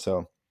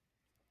 So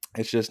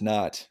it's just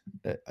not.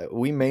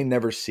 We may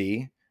never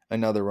see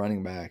another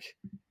running back,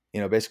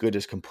 basically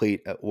just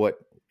complete what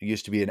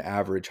used to be an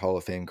average Hall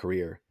of Fame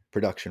career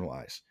production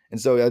wise. And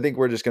so I think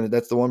we're just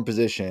that's the one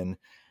position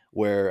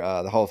where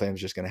the Hall of Fame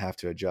is just going to have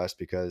to adjust,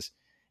 because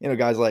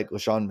guys like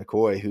LaShawn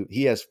McCoy, who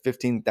he has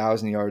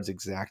 15,000 yards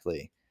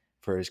exactly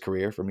for his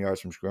career from yards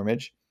from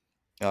scrimmage.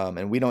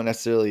 And we don't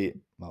necessarily,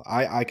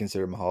 I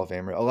consider him a Hall of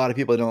Famer. A lot of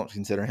people don't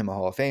consider him a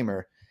Hall of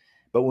Famer.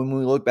 But when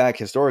we look back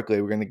historically,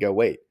 we're going to go,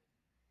 wait,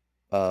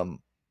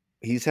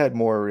 he's had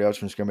more yards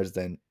from scrimmage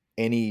than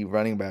any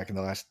running back in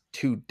the last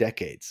 2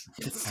 decades.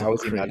 How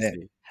is he not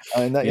in?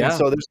 And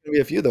so there's going to be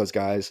a few of those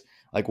guys.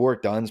 Like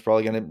Warrick Dunn's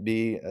probably going to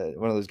be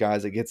one of those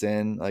guys that gets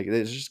in. Like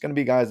there's just going to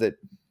be guys that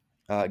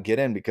get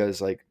in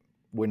because like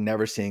we're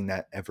never seeing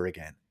that ever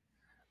again.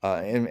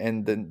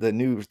 And the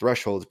new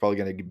threshold is probably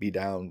going to be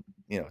down,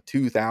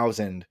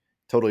 2,000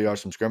 total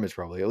yards from scrimmage,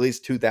 probably at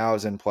least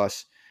 2,000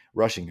 plus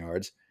rushing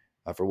yards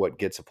for what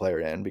gets a player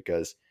in,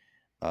 because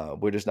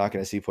we're just not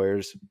going to see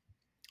players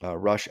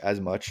rush as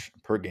much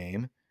per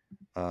game.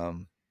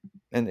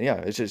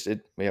 It's just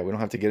we don't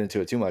have to get into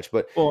it too much,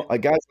 but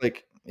like guys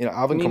like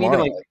Alvin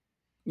Kamara,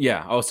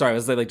 Yeah. Oh, sorry. I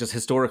was like just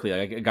historically,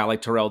 like a guy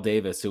like Terrell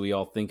Davis, who we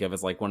all think of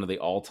as like one of the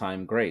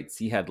all-time greats.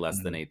 He had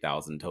less than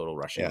 8,000 total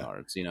rushing Yeah.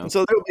 yards. And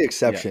so there'll be Yeah.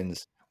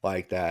 exceptions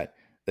like that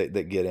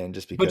get in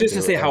just But because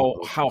just they to were say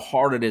eligible. how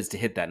hard it is to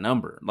hit that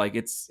number, like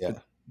it's Yeah.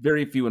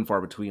 very few and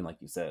far between, like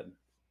you said.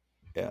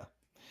 Yeah.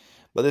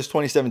 But this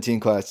 2017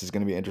 class is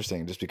going to be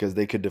interesting just because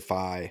they could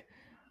defy,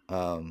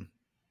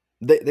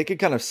 they could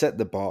kind of set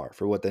the bar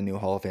for what the new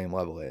Hall of Fame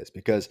level is,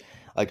 because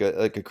like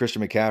a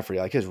Christian McCaffrey,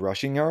 like his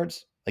rushing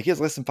yards, like he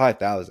has less than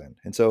 5,000.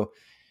 And so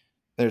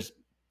there's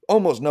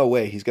almost no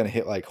way he's going to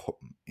hit like,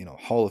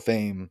 Hall of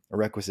Fame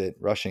requisite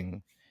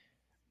rushing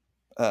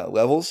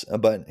levels.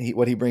 But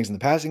what he brings in the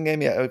passing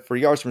game, yeah, for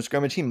yards from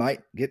scrimmage, he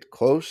might get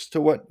close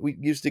to what we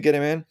used to get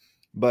him in.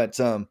 But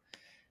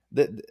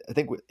I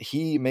think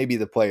he may be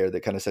the player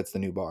that kind of sets the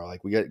new bar.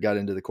 Like we got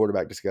into the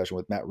quarterback discussion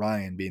with Matt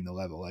Ryan being the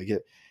level. Like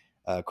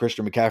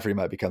Christian McCaffrey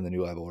might become the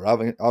new level, or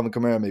Alvin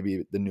Kamara may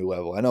be the new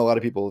level. I know a lot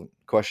of people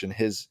question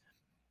his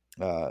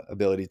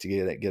ability to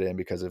get in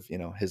because of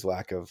his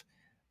lack of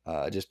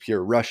just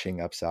pure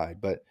rushing upside.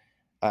 But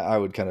I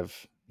would kind of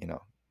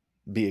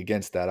be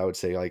against that. I would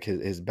say like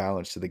his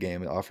balance to the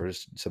game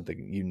offers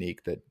something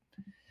unique that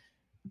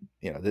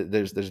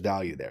there's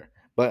value there.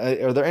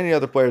 But are there any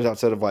other players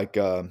outside of like?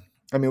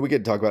 I mean, we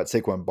could talk about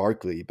Saquon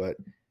Barkley, but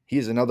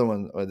he's another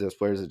one of those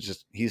players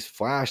that he's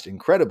flashed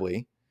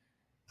incredibly,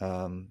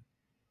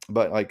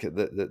 but like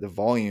the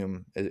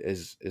volume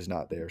is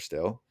not there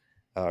still.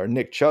 Or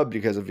Nick Chubb,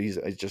 because he's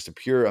just a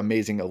pure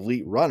amazing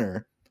elite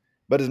runner.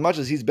 But as much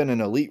as he's been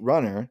an elite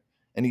runner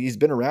and he's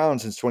been around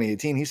since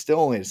 2018, he's still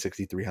only at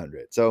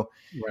 6,300. So,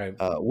 Right.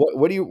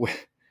 What do you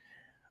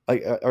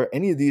like? Are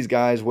any of these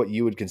guys what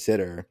you would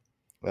consider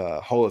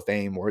Hall of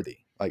Fame worthy?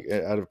 Like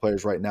out of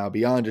players right now,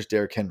 beyond just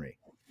Derrick Henry?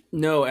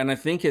 No, and I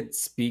think it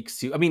speaks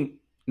to, I mean,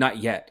 not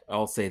yet,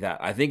 I'll say that.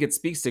 I think it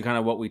speaks to kind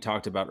of what we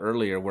talked about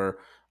earlier, where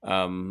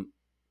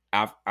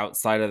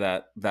outside of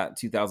that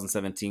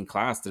 2017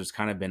 class, there's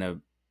kind of been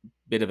a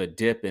bit of a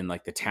dip in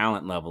like the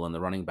talent level in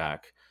the running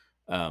back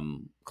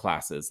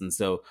classes. And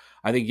so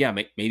I think, yeah,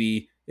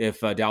 maybe if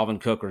Dalvin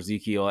Cook or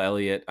Ezekiel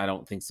Elliott, I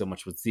don't think so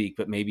much with Zeke,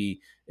 but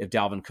maybe if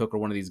Dalvin Cook or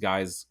one of these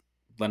guys,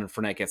 Leonard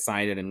Fournette, gets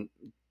signed and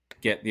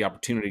get the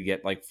opportunity to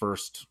get like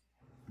first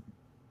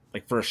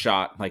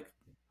shot, like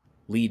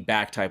lead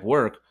back type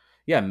work,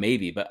 yeah,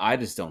 maybe, but I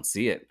just don't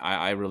see it.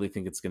 I really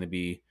think it's going to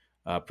be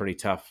pretty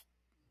tough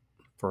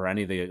for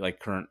any of the like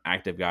current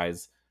active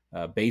guys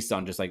based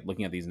on just like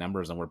looking at these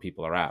numbers and where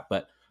people are at.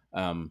 But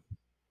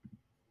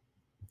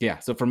yeah,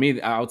 so for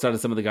me, outside of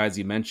some of the guys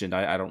you mentioned,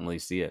 I don't really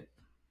see it.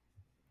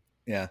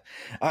 Yeah,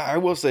 I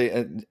will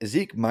say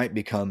Zeke might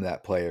become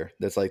that player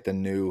that's like the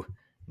new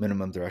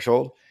minimum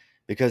threshold,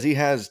 because he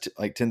has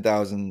like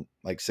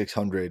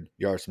 10,600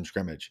 yards from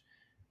scrimmage,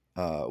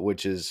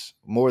 which is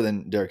more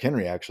than Derrick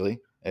Henry actually,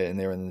 and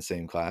they're in the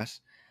same class.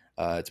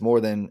 It's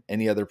more than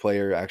any other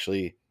player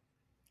actually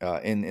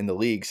in the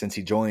league since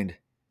he joined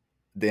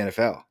the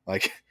NFL.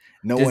 Like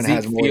no does one Zeke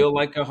has more. Feel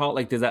like a Hall?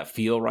 Like, does that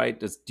feel right?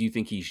 Do you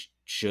think he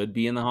should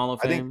be in the Hall of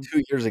I think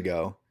Fame? 2 years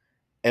ago,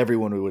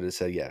 everyone would have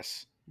said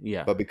yes.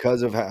 Yeah, But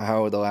because of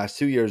how the last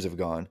 2 years have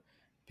gone,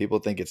 people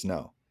think it's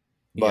no.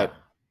 But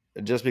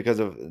just because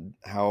of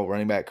how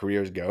running back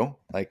careers go,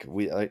 like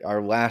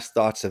our last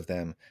thoughts of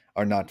them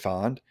are not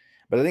fond.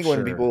 But I think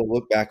when people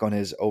look back on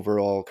his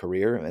overall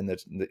career and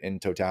in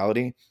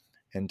totality,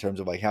 in terms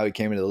of like how he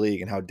came into the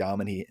league and how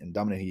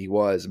dominant he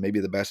was, maybe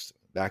the best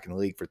back in the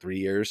league for 3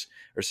 years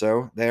or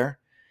so there,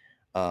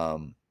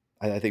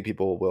 I think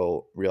people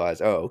will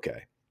realize, oh,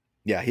 okay,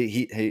 yeah,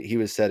 he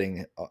was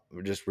setting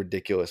just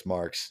ridiculous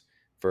marks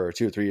for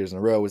 2 or 3 years in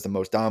a row. Was the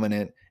most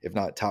dominant, if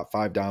not top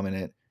 5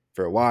 dominant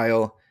for a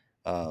while,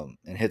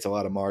 and hits a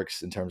lot of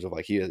marks in terms of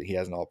like he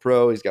has an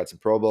All-Pro. He's got some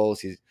Pro Bowls.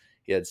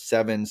 He had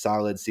 7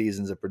 solid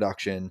seasons of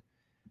production.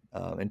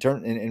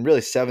 And really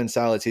 7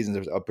 solid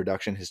seasons of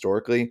production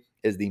historically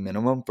is the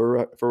minimum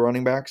for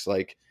running backs.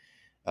 Like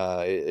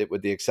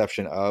with the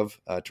exception of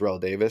Terrell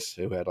Davis,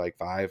 who had like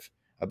 5,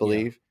 I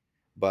believe. Yeah.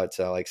 But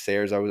like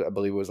Sayers, I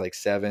believe it was like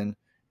 7.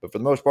 But for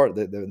the most part,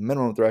 the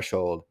minimum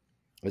threshold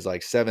is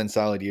like 7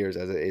 solid years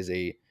as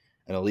an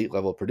elite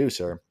level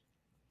producer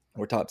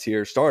or top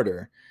tier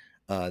starter.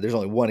 There's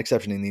only one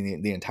exception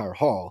in the entire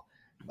Hall.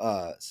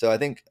 So I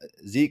think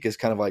Zeke is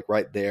kind of like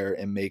right there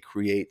and may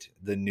create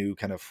the new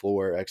kind of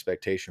floor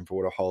expectation for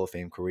what a Hall of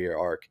Fame career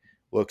arc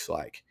looks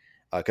like.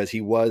 Because he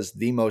was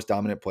the most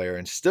dominant player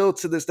and still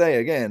to this day,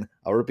 again,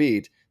 I'll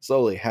repeat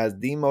slowly, has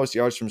the most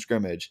yards from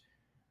scrimmage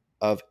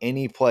of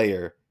any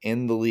player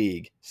in the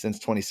league since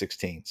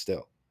 2016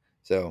 still.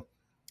 So,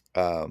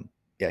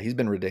 yeah, he's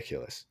been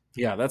ridiculous.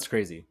 Yeah, that's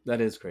crazy.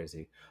 That is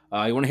crazy.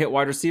 You want to hit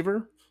wide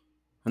receiver?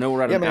 I know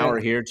we're at an hour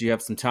here. Do you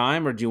have some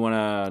time, or do you want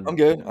to? I'm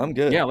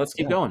good. Yeah, let's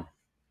keep going.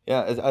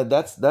 Yeah,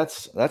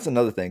 that's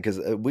another thing, because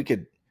we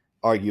could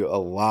argue a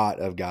lot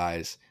of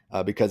guys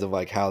because of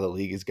like how the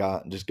league has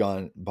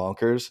gone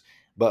bonkers.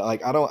 But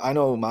like I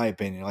know my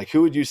opinion. Like,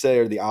 who would you say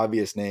are the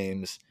obvious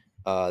names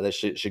that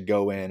should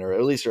go in, or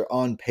at least are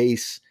on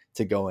pace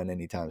to go in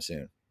anytime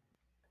soon?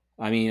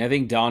 I mean, I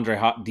think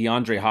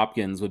DeAndre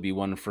Hopkins would be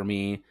one for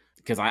me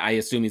because I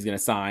assume he's going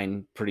to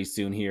sign pretty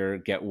soon here,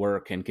 get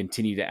work, and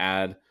continue to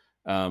add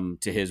to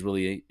his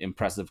really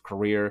impressive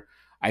career.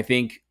 I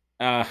think,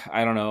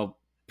 I don't know,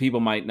 people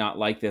might not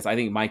like this. I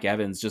think Mike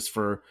Evans, just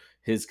for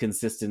his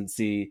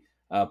consistency,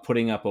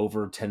 putting up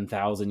over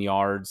 10,000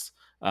 yards,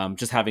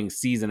 just having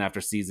season after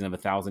season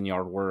of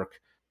 1,000-yard work,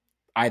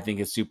 I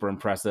think is super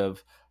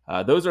impressive.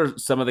 Those are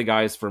some of the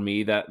guys for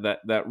me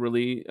that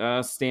really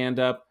stand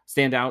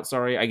out.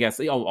 Sorry, I guess.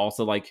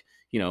 Also like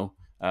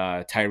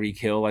Tyreek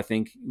Hill. I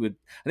think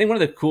one of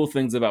the cool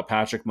things about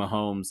Patrick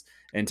Mahomes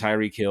and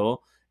Tyreek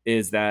Hill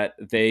is that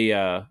they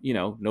no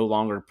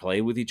longer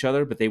play with each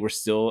other, but they were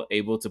still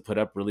able to put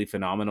up really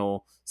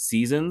phenomenal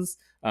seasons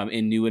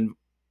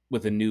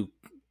with a new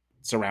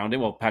surrounding.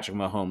 Well, Patrick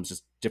Mahomes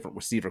just different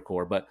receiver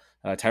core, but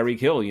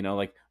Tyreek Hill,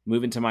 like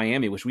moving to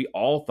Miami, which we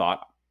all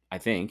thought, I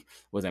think,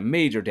 was a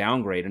major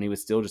downgrade, and he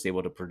was still just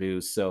able to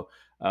produce. So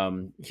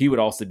he would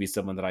also be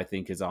someone that I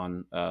think is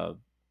on the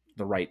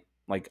right,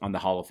 like on the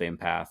Hall of Fame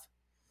path.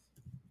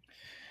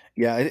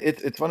 Yeah,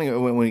 it's funny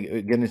when we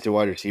get into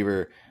wide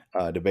receiver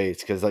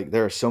debates, because like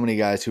there are so many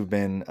guys who've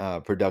been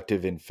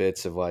productive in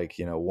fits of like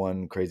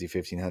one crazy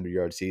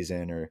 1,500-yard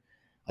season, or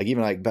like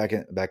even like back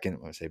in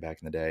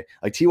the day,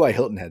 like T.Y.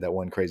 Hilton had that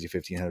one crazy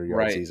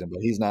 1,500-yard season,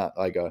 but he's not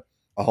like a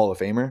Hall of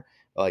Famer.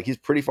 Like he's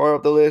pretty far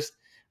up the list.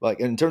 Like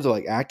in terms of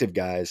like active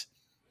guys,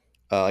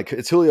 like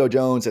it's Julio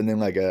Jones, and then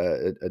like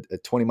a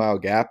 20-mile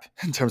gap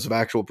in terms of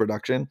actual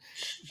production.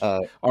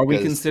 Are we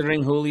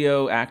considering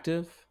Julio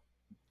active?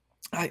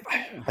 I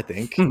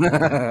think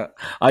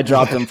I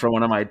dropped him for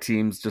one of my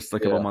teams just a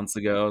couple months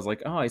ago. I was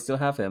like, oh, I still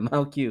have him.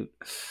 How cute.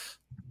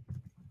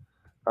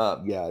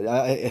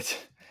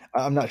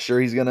 I'm not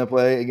sure he's gonna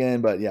play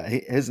again, but yeah,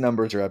 his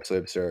numbers are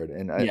absolutely absurd,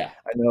 and I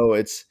know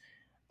it's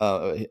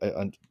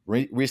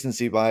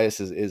recency bias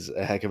is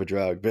a heck of a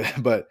drug,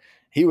 but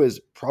he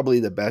was probably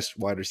the best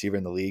wide receiver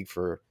in the league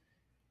for,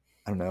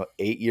 I don't know,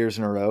 8 years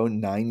in a row,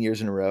 9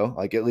 years in a row,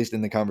 like at least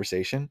in the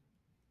conversation.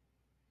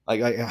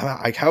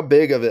 Like how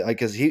big of it? Like,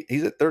 because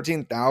he's at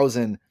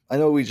 13,000. I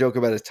know we joke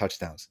about his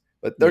touchdowns,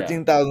 but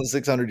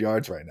 13,600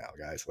 yards right now,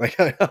 guys.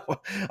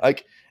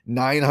 Like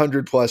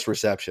 900 plus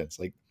receptions.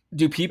 Like,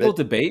 do people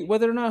debate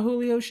whether or not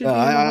Julio should? No,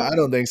 I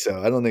don't think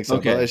so. I don't think so.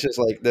 Okay. But it's just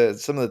like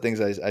some of the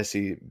things I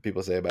see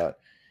people say about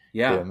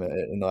him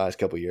in the last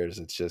couple of years.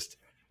 It's just,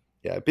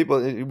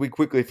 we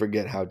quickly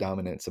forget how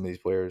dominant some of these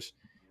players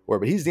were.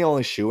 But he's the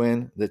only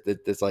shoe-in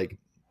that's like,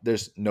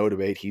 there's no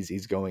debate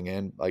he's going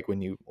in. Like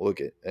when you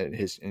look at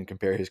his and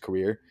compare his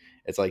career,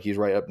 it's like he's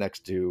right up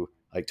next to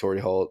like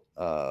Torrey Holt,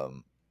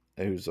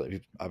 who's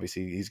like,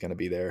 obviously he's going to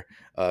be there.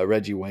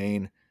 Reggie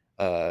Wayne,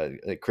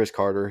 like Chris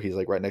Carter, he's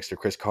like right next to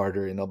Chris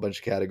Carter in a bunch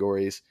of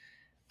categories.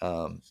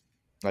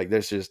 Like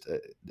there's just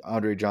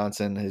Andre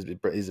Johnson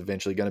is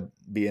eventually going to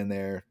be in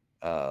there.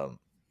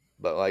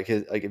 But like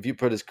if you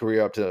put his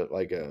career up to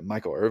like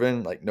Michael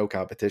Irvin, like no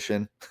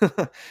competition.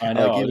 I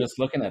know. I was just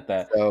looking at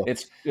that. So,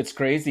 it's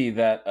crazy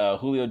that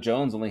Julio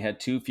Jones only had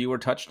 2 fewer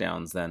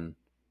touchdowns than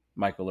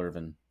Michael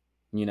Irvin.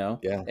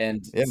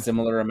 And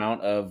similar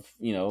amount of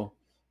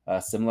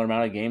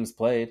games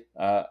played.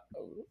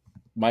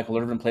 Michael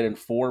Irvin played in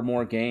 4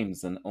 more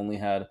games and only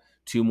had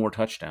 2 more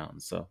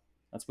touchdowns. So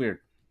that's weird.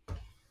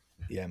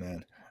 Yeah,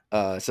 man.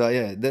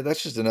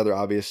 That's just another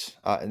obvious.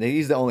 And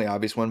he's the only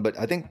obvious one, but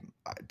I think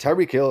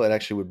Tyreek Hill, it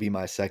actually would be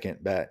my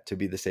second bet to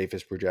be the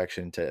safest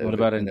projection. What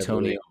about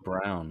Antonio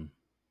Brown?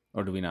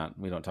 Or do we not?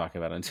 We don't talk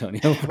about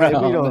Antonio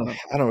Brown.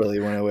 I don't really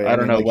want to. I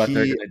don't know what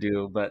they're going to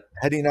do, but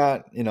had he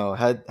not,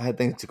 had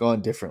things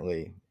gone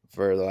differently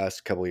for the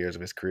last couple of years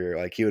of his career,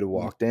 like he would have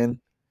walked in.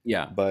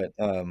 Yeah, but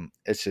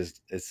it's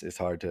just it's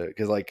hard to,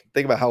 because like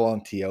think about how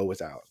long T.O.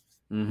 was out,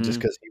 just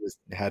because he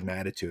had an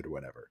attitude or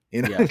whatever,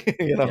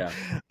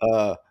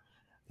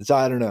 So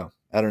I don't know.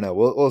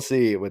 We'll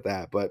see with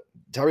that. But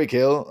Tyreek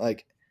Hill,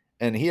 like,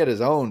 and he had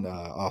his own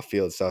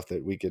off-field stuff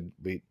that we could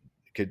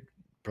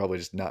probably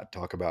just not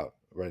talk about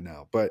right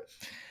now. But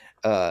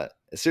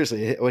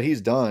seriously, what he's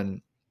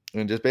done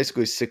in just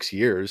basically 6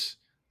 years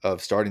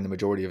of starting the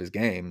majority of his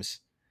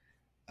games,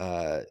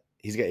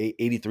 he's got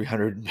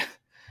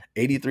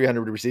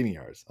 8,300 receiving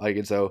yards. Like,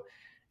 and so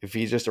if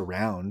he's just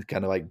around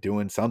kind of like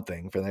doing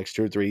something for the next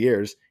 2 or 3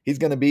 years, he's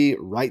going to be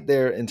right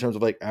there in terms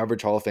of like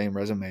average Hall of Fame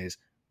resumes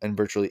and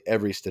virtually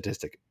every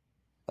statistic,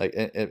 like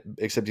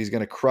except he's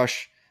going to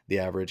crush the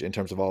average in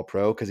terms of all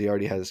pro, because he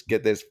already has,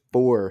 get this,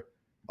 4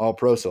 all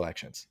pro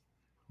selections.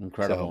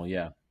 Incredible.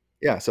 So,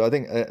 yeah. So I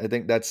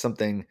think that's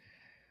something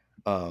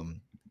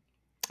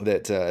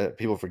that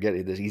people forget.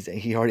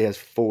 He already has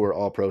 4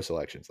 all pro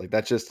selections. Like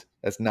that's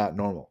not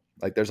normal.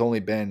 Like there's only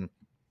been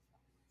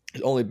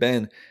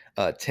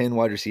 10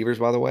 wide receivers,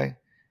 by the way,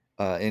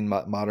 in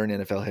modern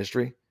NFL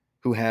history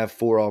who have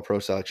 4 all pro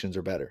selections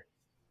or better.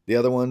 The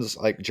other ones,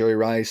 like Jerry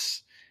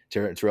Rice,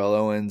 Terrell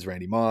Owens,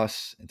 Randy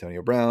Moss,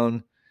 Antonio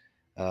Brown.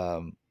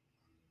 So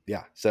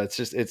it's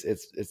just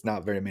it's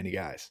not very many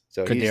guys.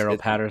 So Cordero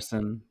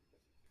Patterson.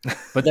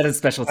 But that is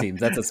special teams.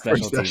 That's a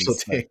special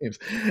teams.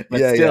 But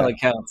Yeah, still, it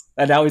counts.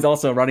 And now he's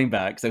also a running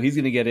back, so he's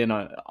going to get in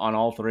on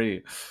all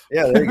three.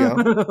 Yeah, there you go.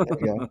 There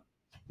you go.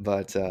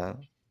 But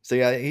so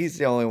yeah, he's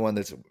the only one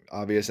that's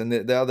obvious, and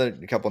the other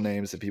couple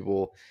names that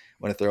people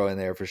want to throw in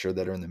there for sure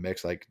that are in the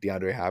mix, like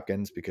DeAndre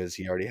Hopkins, because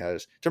he already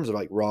has, in terms of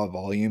like raw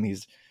volume,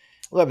 he's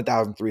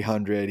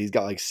 11,300. He's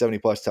got like 70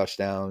 plus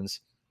touchdowns,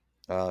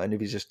 and if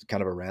he's just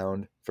kind of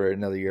around for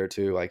another year or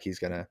two, like he's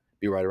gonna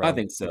be right around. I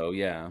think so.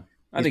 Yeah,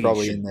 I he's think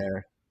probably in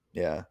there.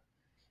 Yeah.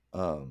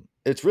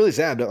 It's really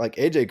sad that like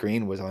AJ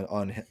Green was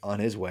on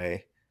his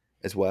way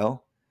as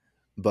well,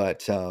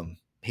 but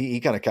he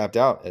kind of capped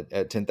out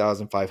at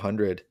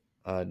 10,500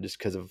 just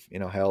because of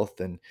health,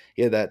 and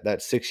he had that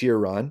 6-year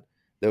run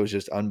that was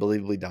just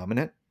unbelievably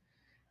dominant.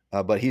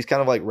 But he's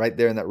kind of like right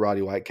there in that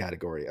Roddy White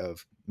category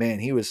of, man,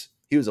 he was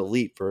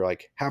elite for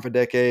like half a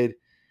decade,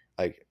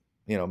 like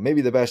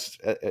maybe the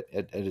best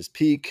at his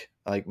peak,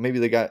 like maybe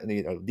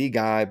the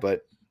guy,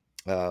 but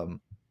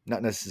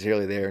not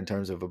necessarily there in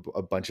terms of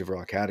a bunch of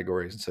raw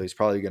categories. And so he's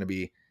probably going to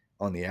be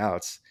on the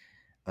outs.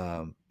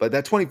 But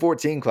that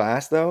 2014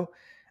 class, though,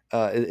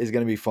 is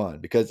going to be fun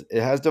because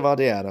it has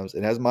Davante Adams,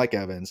 it has Mike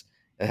Evans,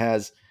 it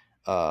has,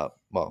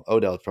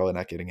 Odell's probably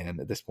not getting in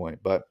at this point,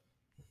 but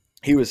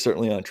he was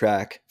certainly on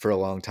track for a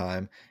long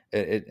time.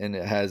 And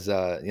it has,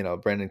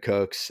 Brandon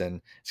Cooks,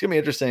 and it's going to be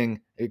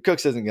interesting.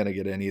 Cooks isn't going to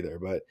get in either,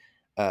 but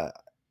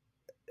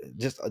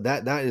just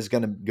that is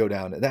going to go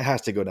down. That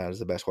has to go down as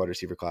the best wide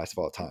receiver class of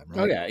all time,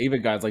 right? Oh yeah,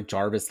 even guys like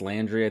Jarvis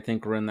Landry, I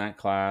think, were in that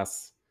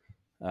class.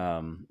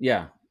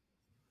 Yeah,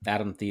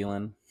 Adam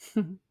Thielen.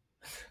 Maybe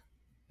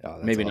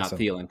awesome. Not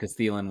Thielen, because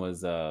Thielen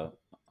was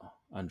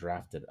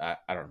undrafted. I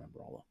don't remember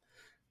all of them.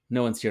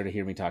 No one's here to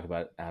hear me talk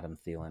about Adam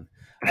Thielen.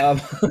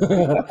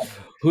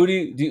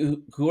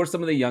 Who are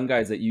some of the young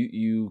guys that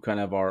you kind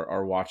of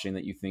are watching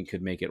that you think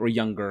could make it, or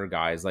younger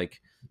guys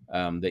like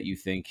that you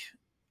think?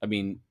 I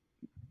mean,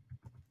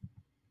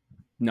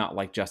 not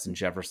like Justin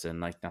Jefferson,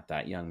 like not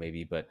that young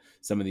maybe, but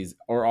some of these,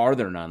 or are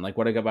there none? Like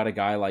what about a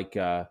guy like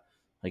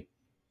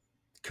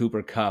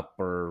Cooper Kupp,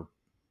 or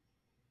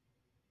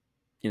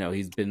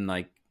he's been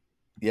like,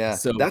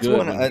 so that's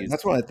one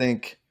I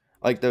think,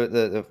 like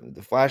the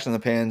flash in the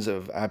pans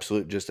of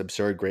absolute just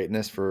absurd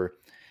greatness for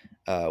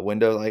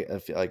window,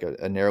 like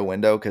a narrow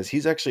window, because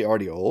he's actually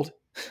already old.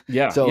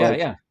 Yeah. So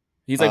yeah.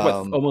 He's like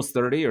almost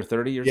 30 or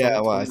 30 years old.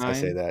 Yeah, well, I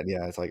say that.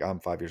 Yeah, it's like I'm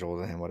 5 years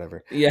older than him,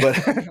 whatever. Yeah,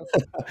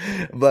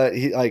 but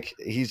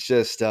he's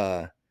just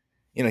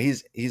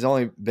he's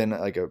only been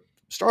like a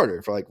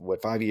starter for like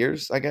 5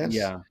 years, I guess.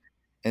 Yeah,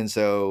 and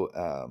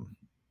so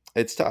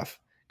it's tough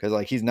because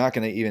like he's not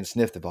going to even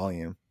sniff the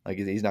volume. Like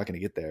he's not going to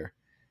get there.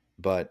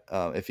 But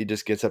if he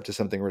just gets up to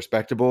something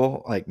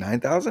respectable, like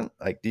 9,000,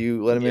 like do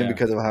you let him in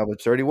because of how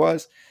absurd he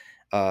was?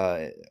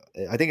 I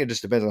think it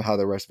just depends on how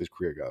the rest of his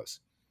career goes.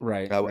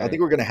 Right. I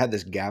think we're going to have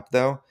this gap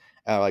though,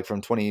 like from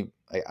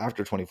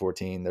after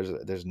 2014.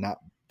 There's not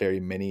very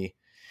many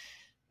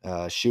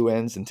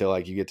shoe-ins until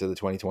like you get to the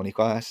 2020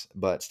 class.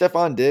 But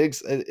Stephon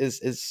Diggs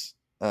is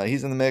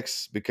he's in the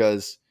mix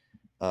because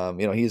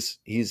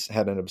he's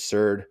had an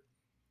absurd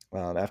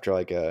after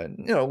like a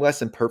less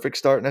than perfect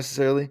start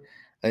necessarily.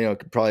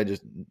 Probably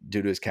just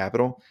due to his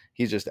capital,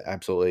 he's just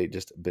absolutely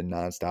just been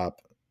nonstop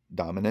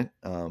dominant.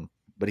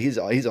 But he's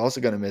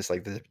also going to miss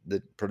like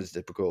the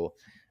prototypical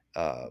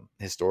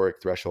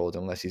historic threshold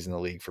unless he's in the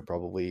league for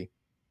probably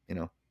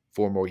 5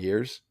 more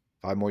years.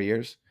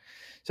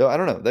 So I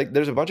don't know. Like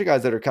there's a bunch of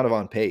guys that are kind of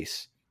on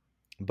pace,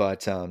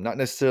 but not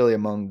necessarily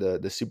among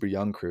the super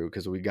young crew,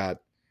 because we got,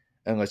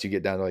 unless you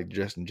get down to like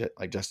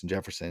Justin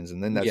Jefferson's,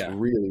 and then that's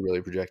really,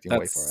 really projecting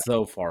way far out.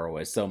 So far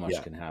away. So much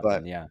can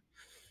happen.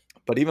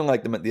 But even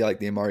like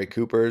the Amari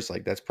Coopers,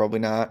 like that's probably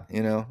not,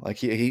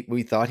 like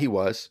we thought he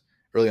was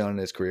early on in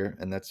his career,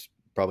 and that's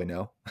probably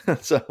no.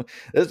 So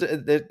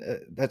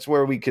that's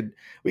where we could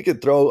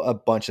throw a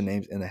bunch of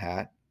names in the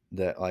hat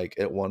that like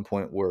at one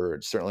point were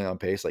certainly on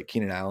pace, like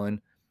Keenan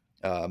Allen,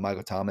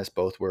 Michael Thomas,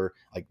 both were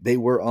like, they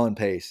were on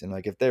pace. And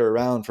like, if they were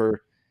around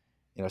for,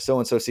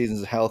 so-and-so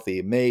seasons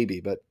healthy, maybe,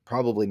 but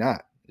probably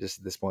not just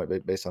at this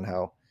point, based on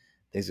how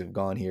things have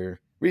gone here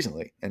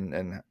recently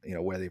and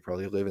where they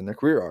probably live in their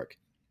career arc.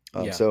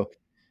 So,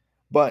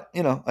 but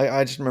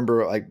I just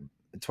remember like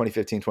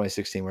 2015,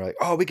 2016, we're like,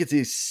 oh, we could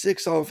see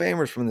 6 Hall of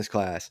Famers from this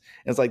class.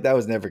 And it's like, that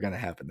was never going to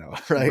happen though.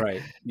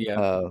 Right.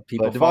 Yeah.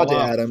 But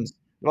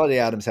Davante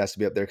Adams has to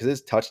be up there because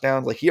his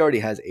touchdowns, like he already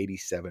has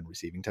 87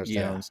 receiving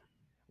touchdowns,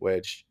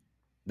 which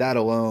that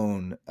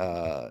alone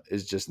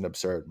is just an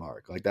absurd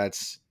mark. Like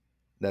that's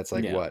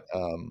like what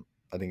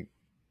I think,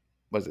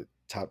 was it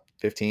top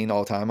 15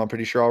 all time? I'm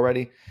pretty sure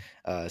already.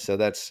 So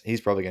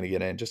he's probably going to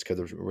get in just because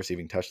of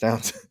receiving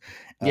touchdowns.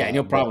 Yeah, and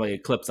he'll probably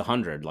eclipse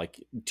 100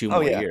 like 2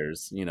 more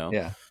years.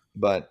 Yeah,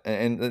 but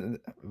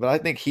I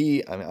think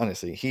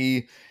honestly,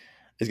 he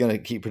is going to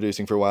keep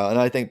producing for a while, and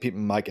I think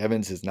Mike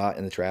Evans is not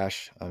in the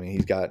trash. I mean,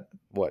 he's got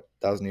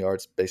 1,000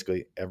 yards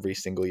basically every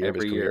single year of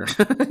his career.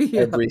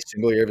 Every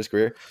single year of his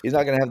career. He's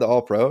not going to have the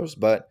all pros,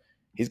 but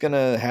he's going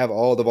to have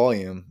all the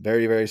volume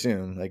very, very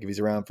soon. Like if he's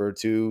around for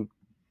 2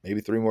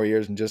 maybe 3 more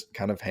years and just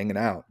kind of hanging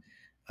out.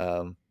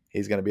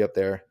 He's going to be up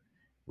there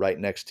right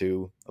next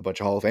to a bunch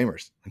of Hall of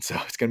Famers. And so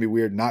it's going to be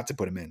weird not to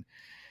put him in.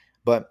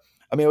 But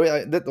I mean,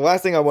 the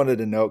last thing I wanted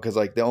to note, because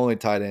like the only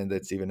tight end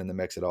that's even in the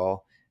mix at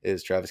all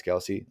is Travis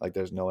Kelce. Like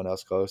there's no one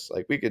else close.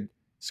 Like we could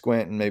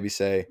squint and maybe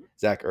say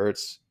Zach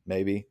Ertz,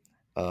 maybe.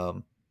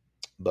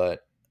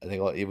 But I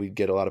think we'd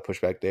get a lot of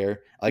pushback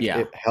there. Like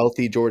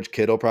healthy George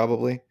Kittle,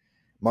 probably.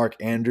 Mark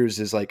Andrews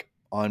is like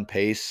on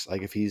pace.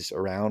 Like if he's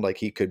around, like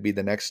he could be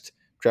the next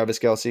Travis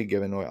Kelce,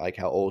 given like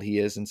how old he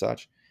is and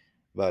such.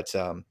 But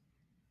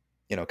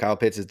Kyle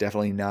Pitts is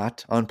definitely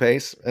not on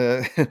pace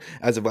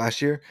as of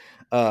last year.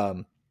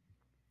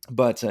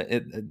 But so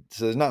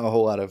there's not a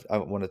whole lot of I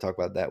want to talk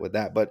about that with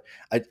that. But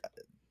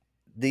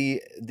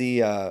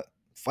the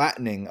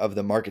flattening of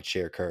the market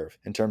share curve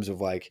in terms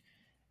of like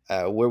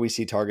where we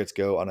see targets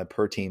go on a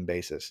per team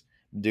basis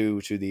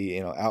due to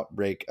the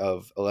outbreak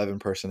of 11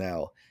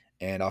 personnel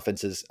and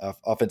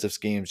offensive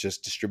schemes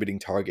just distributing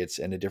targets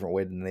in a different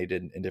way than they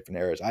did in different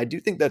eras. I do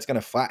think that's going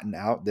to flatten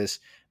out this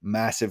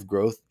massive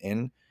growth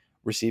in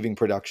receiving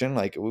production.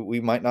 Like we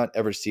might not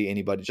ever see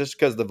anybody, just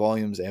because the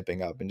volume's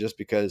amping up and just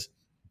because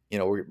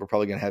we're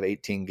probably going to have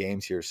 18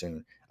 games here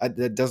soon.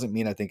 That doesn't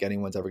mean I think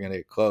anyone's ever going to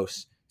get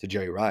close to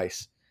Jerry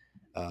Rice.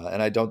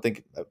 And I don't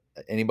think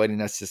anybody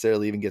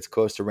necessarily even gets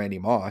close to Randy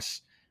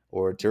Moss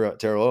or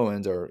Terrell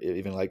Owens or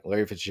even like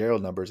Larry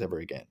Fitzgerald numbers ever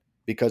again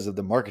because of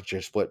the market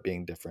share split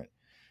being different.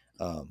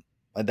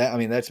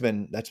 That's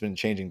been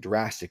changing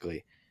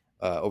drastically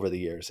over the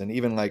years. And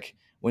even like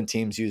when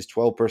teams use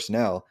 12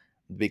 personnel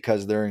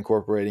because they're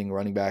incorporating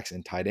running backs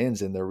and tight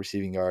ends in their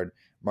receiving yard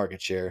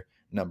market share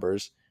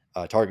numbers,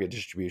 target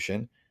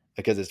distribution,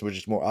 because it's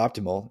just more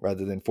optimal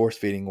rather than force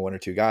feeding one or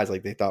two guys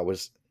like they thought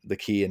was the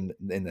key in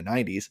the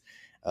 90s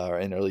or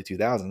in the early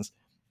 2000s.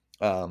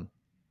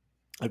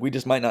 Like we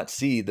just might not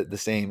see the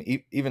same,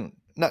 even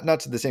not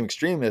to the same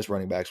extreme as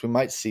running backs. We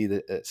might see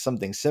that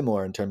something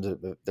similar in terms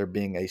of there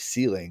being a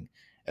ceiling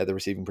at the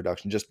receiving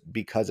production just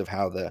because of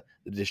how the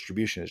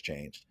distribution has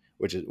changed,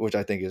 which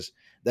I think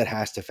that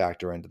has to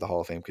factor into the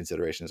Hall of Fame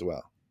consideration as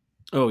well.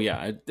 Oh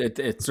yeah,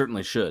 it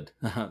certainly should.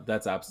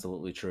 That's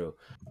absolutely true.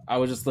 I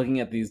was just looking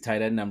at these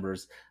tight end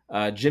numbers.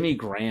 Jimmy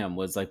Graham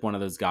was like one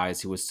of those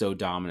guys who was so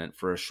dominant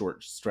for a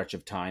short stretch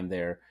of time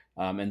there.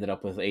 Ended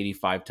up with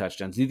 85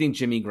 touchdowns. Do you think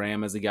Jimmy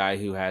Graham is a guy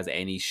who has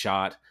any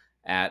shot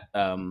at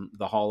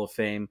the Hall of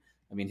Fame?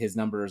 I mean, his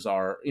numbers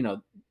are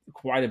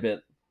quite a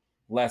bit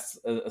less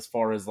as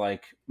far as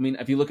like. I mean,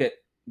 if you look at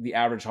the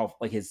average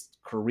like his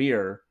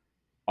career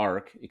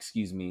arc,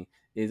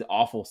 is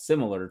awful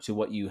similar to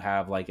what you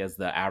have like as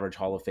the average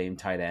Hall of Fame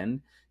tight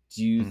end.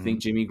 Do you think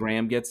Jimmy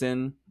Graham gets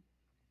in?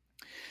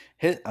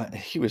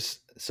 He was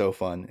so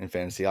fun in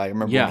fantasy. I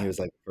remember when he was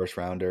like first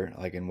rounder,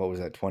 like in what was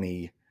that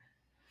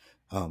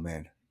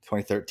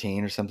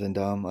 2013 or something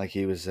dumb. Like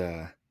he was.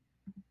 I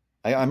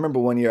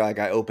remember one year like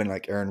I opened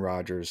like Aaron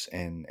Rodgers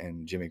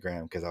and Jimmy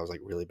Graham because I was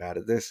like really bad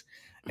at this,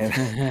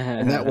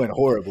 and that went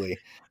horribly.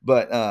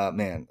 But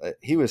man,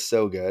 he was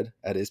so good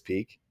at his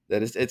peak.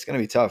 It's going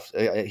to be tough.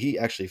 He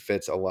actually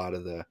fits a lot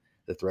of the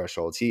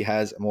thresholds. He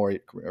has more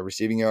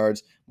receiving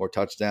yards, more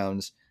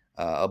touchdowns,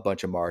 a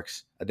bunch of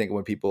marks. I think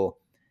when people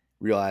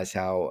realize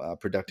how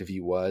productive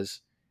he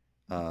was,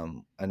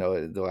 I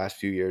know the last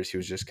few years he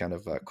was just kind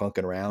of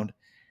clunking around,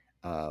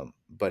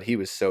 but he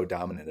was so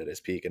dominant at his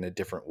peak in a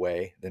different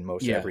way than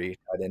most every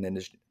tight end in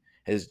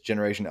his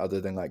generation, other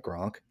than like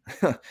Gronk.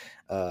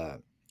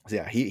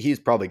 He's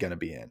probably going to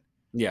be in.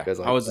 Yeah, because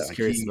I was just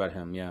curious about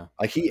him. Yeah,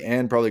 like he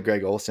and probably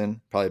Greg Olsen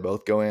probably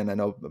both go in. I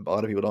know a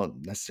lot of people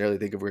don't necessarily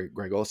think of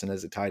Greg Olsen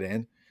as a tight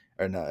end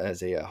or not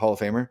as a Hall of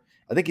Famer.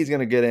 I think he's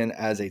going to get in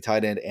as a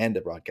tight end and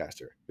a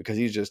broadcaster because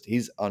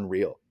he's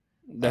unreal.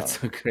 That's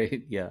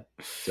great. Yeah.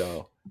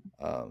 So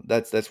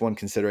that's one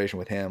consideration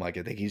with him. Like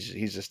I think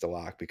he's just a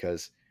lock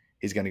because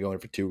he's going to go in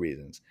for two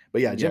reasons.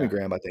 But yeah, Jimmy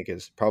Graham I think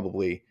is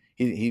probably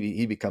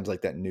he becomes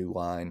like that new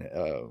line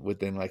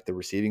within like the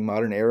receiving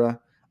modern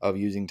era of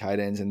using tight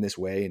ends in this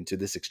way and to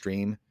this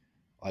extreme,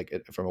 like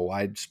from a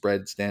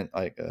widespread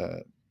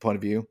point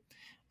of view.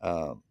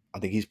 I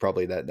think he's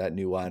probably that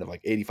new line of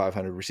like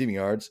 8,500 receiving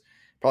yards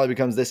probably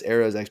becomes this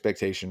era's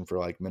expectation for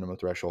like minimum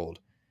threshold,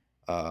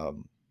 to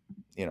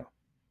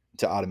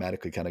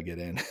automatically kind of get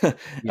in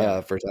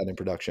for tight end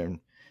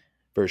production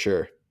for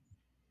sure.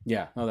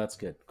 Yeah. Oh, that's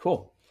good.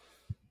 Cool.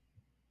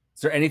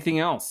 Is there anything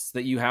else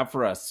that you have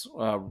for us?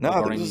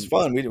 No, this is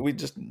fun. We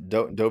just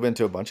dove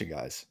into a bunch of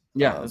guys.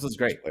 Yeah, this is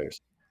great. Players.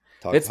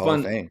 It's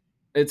fun.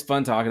 It's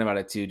fun talking about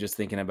it too, just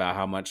thinking about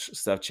how much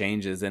stuff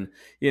changes. And,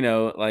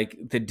 like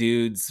the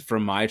dudes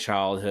from my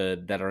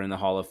childhood that are in the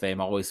Hall of Fame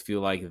always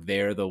feel like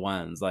they're the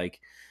ones.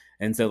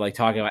 And so like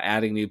talking about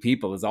adding new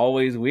people is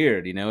always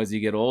weird, as you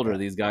get older,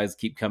 these guys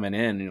keep coming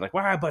in and you're like,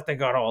 wow, but they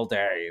got old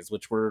days,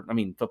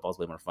 football's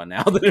way more fun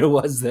now than it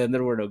was then.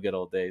 There were no good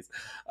old days.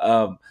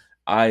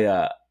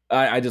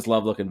 I just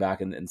love looking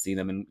back and seeing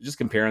them and just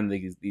comparing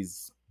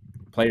these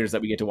players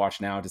that we get to watch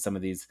now to some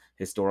of these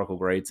historical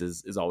greats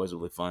is always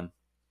really fun.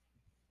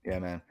 Yeah,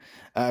 man.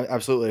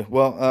 Absolutely.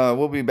 Well,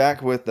 we'll be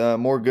back with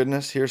more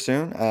goodness here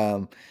soon.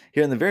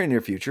 Here in the very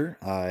near future,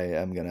 I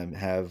am going to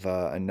have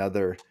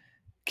another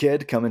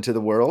kid come into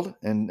the world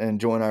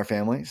and join our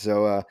family.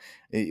 So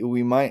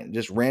we might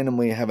just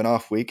randomly have an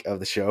off week of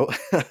the show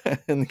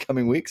in the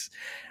coming weeks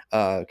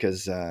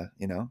because,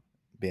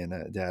 being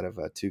a dad of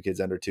 2 kids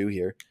under 2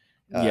 here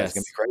is going to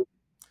be crazy.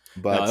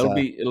 But no,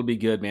 it'll be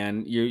good,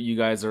 man. You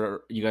guys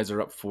are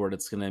up for it.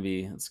 It's gonna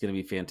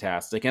be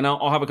fantastic. And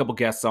I'll have a couple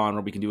guests on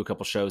where we can do a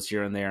couple shows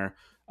here and there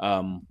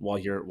while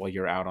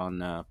you're out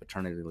on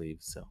paternity leave.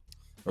 So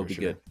it'll be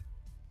good.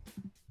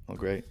 Well,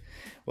 great.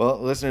 Well,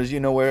 listeners,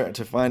 you know where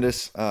to find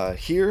us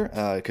here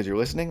because you're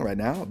listening right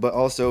now. But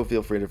also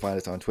feel free to find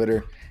us on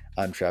Twitter.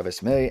 I'm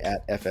Travis May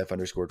at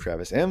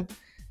 @FF_TravisM.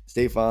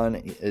 Stay Fun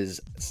is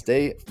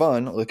Stay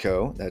Fun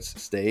Lako. That's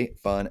Stay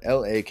Fun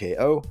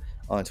LAKO.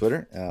 On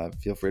Twitter.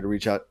 Feel free to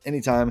reach out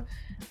anytime.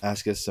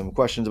 Ask us some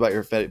questions about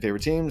your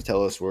favorite teams.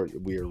 Tell us where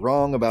we are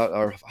wrong about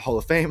our Hall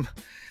of Fame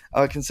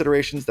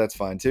considerations. That's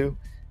fine too.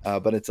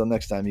 But until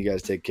next time, you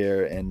guys take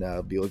care and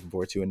be looking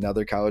forward to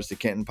another College to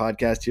Canton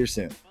podcast here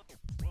soon.